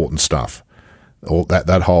was important stuff. Or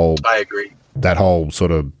that whole, I agree. That whole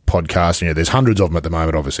sort of podcast. There's hundreds of them at the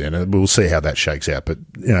moment, obviously, and we'll see how that shakes out. But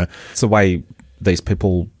it's the way these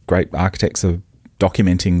people, great architects, are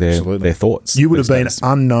documenting their thoughts. You would have been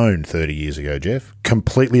unknown 30 years ago, Jeff.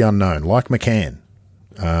 Completely unknown, like McCann.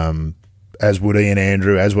 As would Ian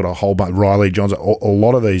Andrew, as would a whole bunch, Riley Johns. A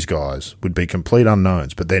lot of these guys would be complete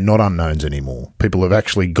unknowns, but they're not unknowns anymore. People have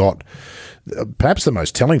actually got, perhaps the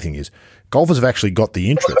most telling thing is, golfers have actually got the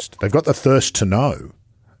interest. They've got the thirst to know,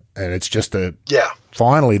 and it's just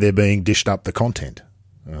finally they're being dished up the content.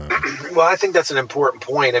 Well, I think that's an important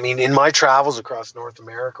point. I mean, in my travels across North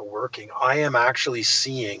America working, I am actually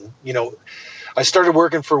seeing, I started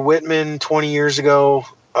working for Whitman 20 years ago.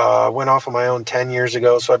 Went off on my own 10 years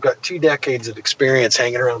ago. So I've got 2 decades of experience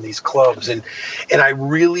hanging around these clubs. And I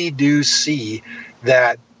really do see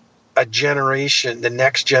that the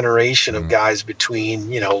next generation of guys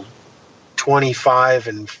between, 25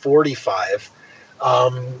 and 45,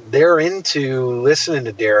 they're into listening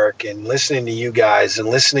to Derek and listening to you guys and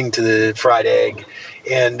listening to the Fried Egg.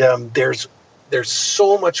 And there's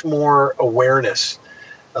so much more awareness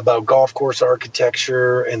about golf course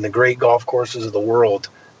architecture and the great golf courses of the world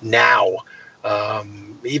now,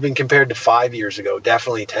 even compared to 5 years ago,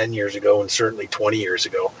 definitely 10 years ago, and certainly 20 years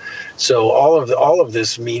ago. So all of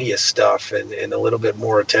this media stuff and a little bit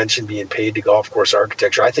more attention being paid to golf course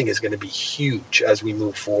architecture, I think is going to be huge as we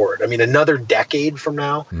move forward. I mean, another decade from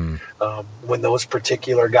now, when those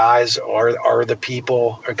particular guys are the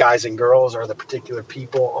people, or guys and girls are the particular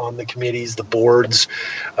people on the committees, the boards,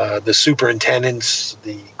 the superintendents,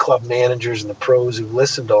 the club managers, and the pros who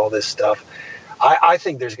listen to all this stuff, I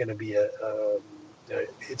think there's going to be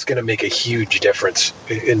it's going to make a huge difference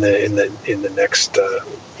in the next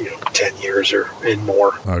 10 years and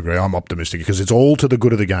more. I agree. I'm optimistic because it's all to the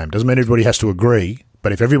good of the game. Doesn't mean everybody has to agree,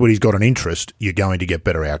 but if everybody's got an interest, you're going to get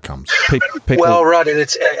better outcomes. Well, Rod, and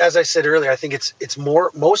it's, as I said earlier, I think it's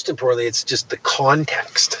most importantly, it's just the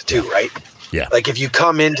context too, right? Yeah. Like if you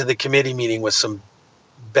come into the committee meeting with some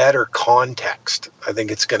better context, I think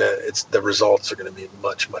the results are going to be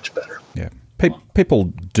much, much better. Yeah. People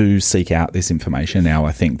do seek out this information now.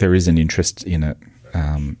 I think there is an interest in it.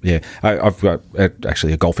 I've got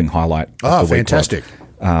actually a golfing highlight. Oh, fantastic.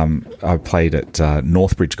 I played at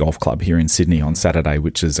Northbridge Golf Club here in Sydney on Saturday,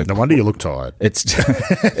 which is no wonder you look tired.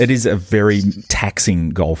 It is a very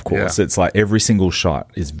taxing golf course. Yeah. It's like every single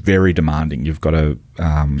shot is very demanding. You've got to.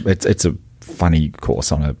 It's a funny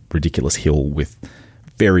course on a ridiculous hill with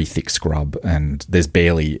very thick scrub, and there's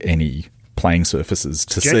barely any playing surfaces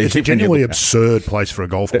to see. It's a genuinely absurd place for a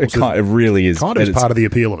golf course. It really is. Kind of is part of the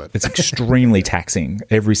appeal of it. It's extremely taxing.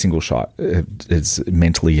 Every single shot is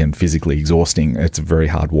mentally and physically exhausting. It's a very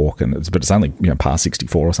hard walk, but it's only par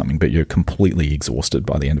 64 or something. But you're completely exhausted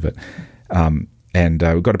by the end of it. And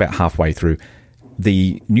we got about halfway through.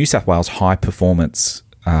 The New South Wales high performance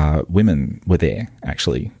women were there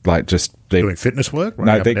actually, like just doing fitness work.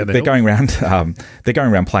 No, they're going around. They're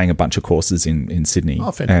going around playing a bunch of courses in Sydney.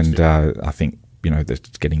 Oh, fantastic! And I think they're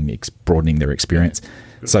broadening their experience.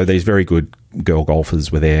 So these very good girl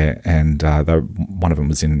golfers were there, and one of them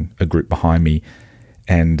was in a group behind me.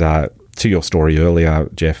 And to your story earlier,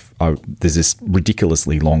 Jeff, there's this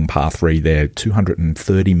ridiculously long par 3 there,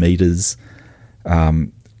 230 metres.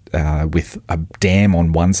 With a dam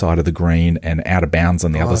on one side of the green and out of bounds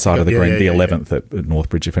on the other side of the green, the 11th at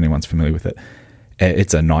Northbridge, if anyone's familiar with it.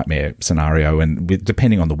 It's a nightmare scenario, and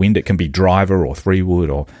depending on the wind, it can be driver or 3-wood,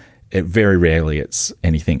 or very rarely it's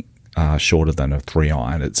anything shorter than a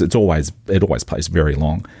 3-iron. It always plays very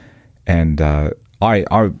long, and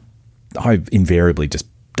I invariably just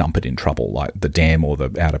dump it in trouble, like the dam or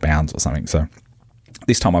the out of bounds or something. So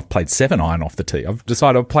this time I've played 7-iron off the tee. I've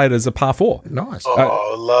decided I'll play it as a par 4. Nice.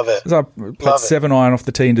 Love it. So I played 7-iron off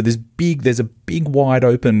the tee into there's a big wide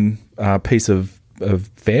open piece of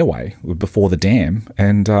fairway before the dam,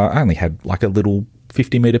 and I only had like a little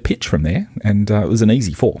 50-metre pitch from there, and it was an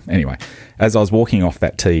easy 4. Anyway, as I was walking off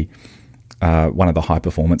that tee, one of the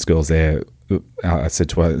high-performance girls there, I said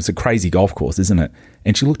to her, "It's a crazy golf course, isn't it?"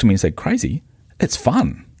 And she looked at me and said, "Crazy? It's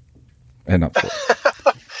fun." And I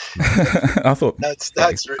thought, that's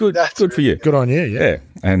good. That's good for you. Good on you. Yeah.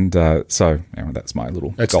 And so that's my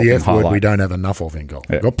little. That's the F word we don't have enough of in golf.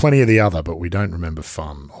 Yeah. We've got plenty of the other, but we don't remember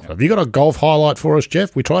fun. Have you got a golf highlight for us,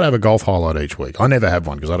 Jeff? We try to have a golf highlight each week. I never have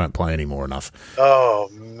one because I don't play anymore enough. Oh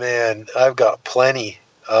man, I've got plenty.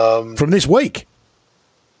 From this week.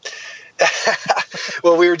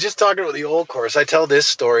 Well, we were just talking about the old course. I tell this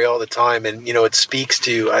story all the time, and it speaks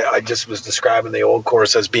to. I just was describing the old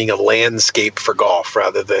course as being a landscape for golf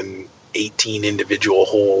rather than 18 individual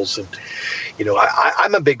holes. And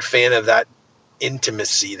I'm a big fan of that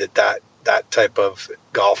intimacy that type of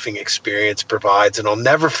golfing experience provides. And I'll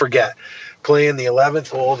never forget playing the 11th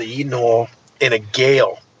hole, the Eden hole, in a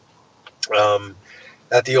gale.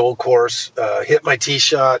 At the old course, hit my tee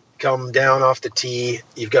shot, come down off the tee.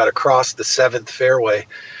 You've got to cross the 7th fairway,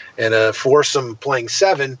 and a foursome playing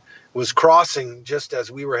 7 was crossing just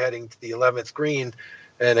as we were heading to the 11th green,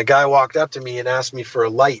 and a guy walked up to me and asked me for a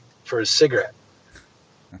light for his cigarette.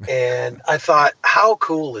 And I thought, how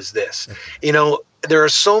cool is this? There are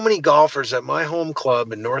so many golfers at my home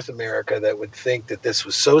club in North America that would think that this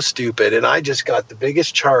was so stupid. And I just got the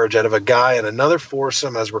biggest charge out of a guy and another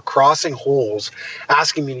foursome as we're crossing holes,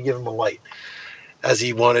 asking me to give him a light as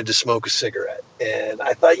he wanted to smoke a cigarette. And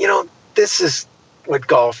I thought, this is what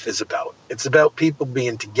golf is about. It's about people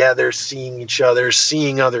being together, seeing each other,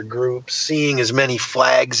 seeing other groups, seeing as many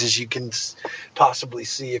flags as you can possibly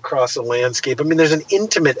see across the landscape. I mean, there's an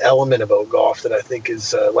intimate element about golf that I think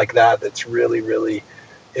is like that's really, really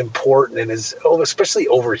important, and is, especially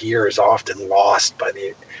over here, is often lost by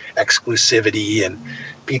the exclusivity and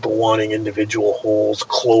people wanting individual holes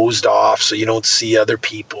closed off so you don't see other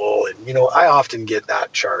people. And I often get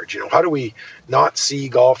that charge, how do we not see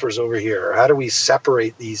golfers over here? Or how do we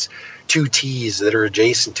separate these two tees that are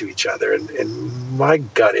adjacent to each other? And my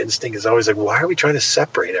gut instinct is always like, why are we trying to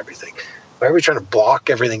separate everything? Why are we trying to block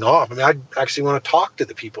everything off? I mean, I actually want to talk to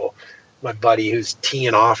the people, my buddy who's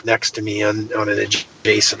teeing off next to me on an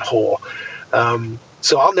adjacent hole.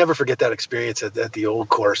 So I'll never forget that experience at the old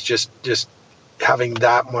course, just having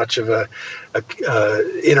that much of a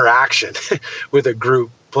interaction with a group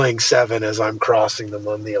playing 7 as I'm crossing them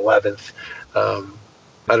on the 11th. I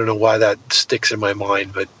don't know why that sticks in my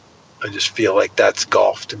mind, but I just feel like that's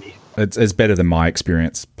golf to me. It's better than my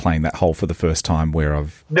experience playing that hole for the first time, where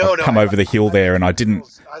I've come over the hill there and I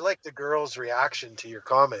didn't. I like the girls' reaction to your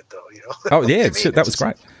comment, though. Oh yeah, that was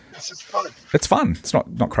great. It's just fun. It's fun. It's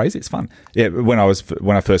not crazy. It's fun. Yeah. When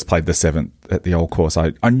I first played the 7th at the old course,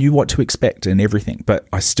 I knew what to expect and everything, but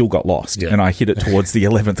I still got lost. Yeah. And I hit it towards the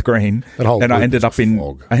 11th green, and I ended up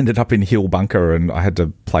in hill bunker, and I had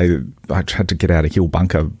to get out of hill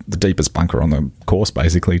bunker, the deepest bunker on the course,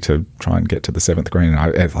 basically, to try and get to the 7th green. And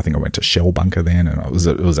I think I went to shell bunker then, and it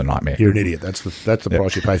was a nightmare. You're an idiot. That's the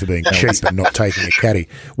price you pay for being cheap and not taking a caddy.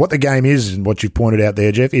 What the game is, and what you've pointed out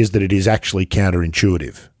there, Jeff, is that it is actually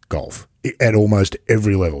counterintuitive. Golf at almost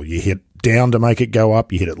every level. You hit down to make it go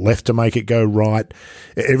up, you hit it left to make it go right.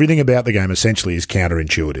 Everything about the game essentially is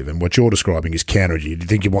counterintuitive, and what you're describing is counterintuitive. You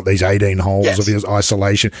think you want these 18 holes of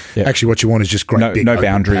isolation. Yeah. Actually, what you want is just great big open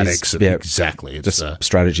boundaries. Yeah. Exactly. It's just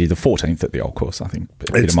strategy. The 14th at the old course, I think,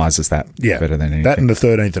 epitomises that better than anything. That and the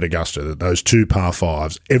 13th at Augusta, those 2 par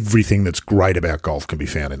 5s, everything that's great about golf can be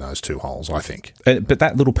found in those 2 holes, I think. But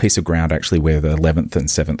that little piece of ground, actually, where the 11th and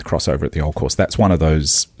 7th crossover at the old course, that's one of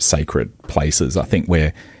those sacred places, I think,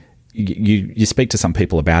 where you speak to some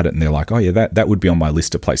people about it and they're like, oh yeah, that would be on my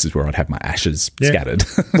list of places where I'd have my ashes scattered.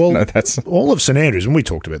 Well, that's all of St Andrews, and we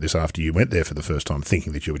talked about this after you went there for the first time,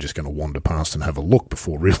 thinking that you were just going to wander past and have a look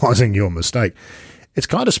before realising your mistake. It's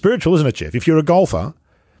kind of spiritual, isn't it, Jeff? If you're a golfer,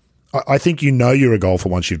 I think you're a golfer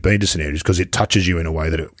once you've been to St Andrews, because it touches you in a way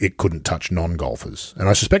that it couldn't touch non-golfers. And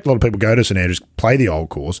I suspect a lot of people go to St Andrews, play the old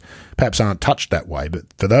course, perhaps aren't touched that way, but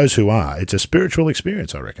for those who are, it's a spiritual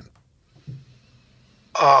experience, I reckon.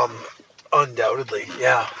 Undoubtedly,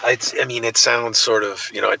 yeah. It sounds sort of,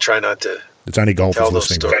 I try not to. It's only golfers tell those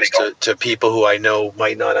listening stories to people who I know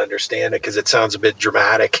might not understand it, because it sounds a bit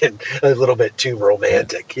dramatic and a little bit too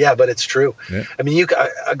romantic. Yeah, but it's true. Yeah. I mean,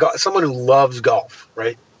 I got someone who loves golf,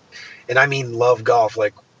 right? And I mean, love golf.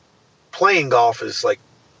 Like, playing golf is like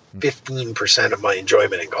 15% of my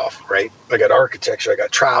enjoyment in golf, right? I got architecture, I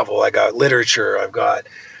got travel, I got literature, I've got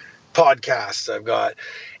podcasts,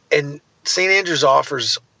 and St. Andrews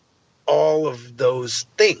offers all of those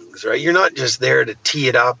things, right? You're not just there to tee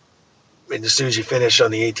it up, and as soon as you finish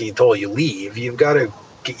on the 18th hole, you leave. You've got to,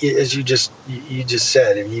 as you just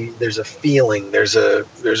said, there's a feeling, there's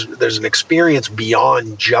an experience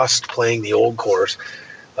beyond just playing the old course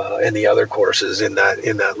and the other courses in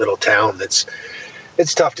that little town.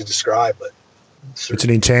 It's tough to describe, but it's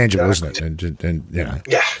an intangible, isn't it? And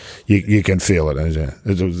you can feel it.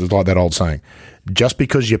 It's like that old saying: just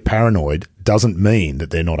because you're paranoid doesn't mean that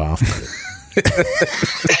they're not after you.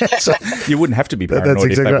 So, you wouldn't have to be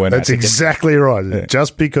paranoid if they weren't. That's exactly right. Yeah.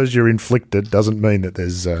 Just because you're inflicted doesn't mean that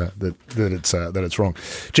there's that it's wrong.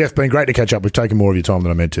 Jeff, been great to catch up. We've taken more of your time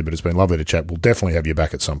than I meant to, but it's been lovely to chat. We'll definitely have you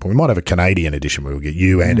back at some point. We might have a Canadian edition where we'll get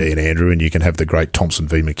you, Andy, and Andrew, and you can have the great Thompson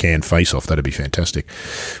v. McCann face-off. That'd be fantastic.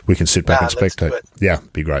 We can sit back and spectate. Yeah,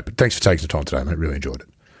 be great. But thanks for taking the time today, mate. Really enjoyed it.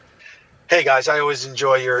 Hey guys, I always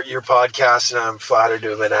enjoy your podcast, and I'm flattered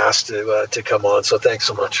to have been asked to come on. So thanks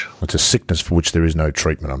so much. It's a sickness for which there is no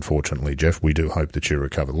treatment, unfortunately, Jeff. We do hope that you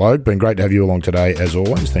recover. Logue, been great to have you along today, as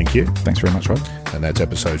always. Thank you. Thanks very much, Rod. And that's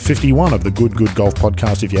episode 51 of the Good Golf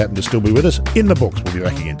Podcast. If you happen to still be with us, in the books, we'll be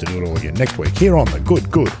back again to do it all again next week here on the Good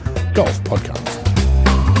Golf Podcast.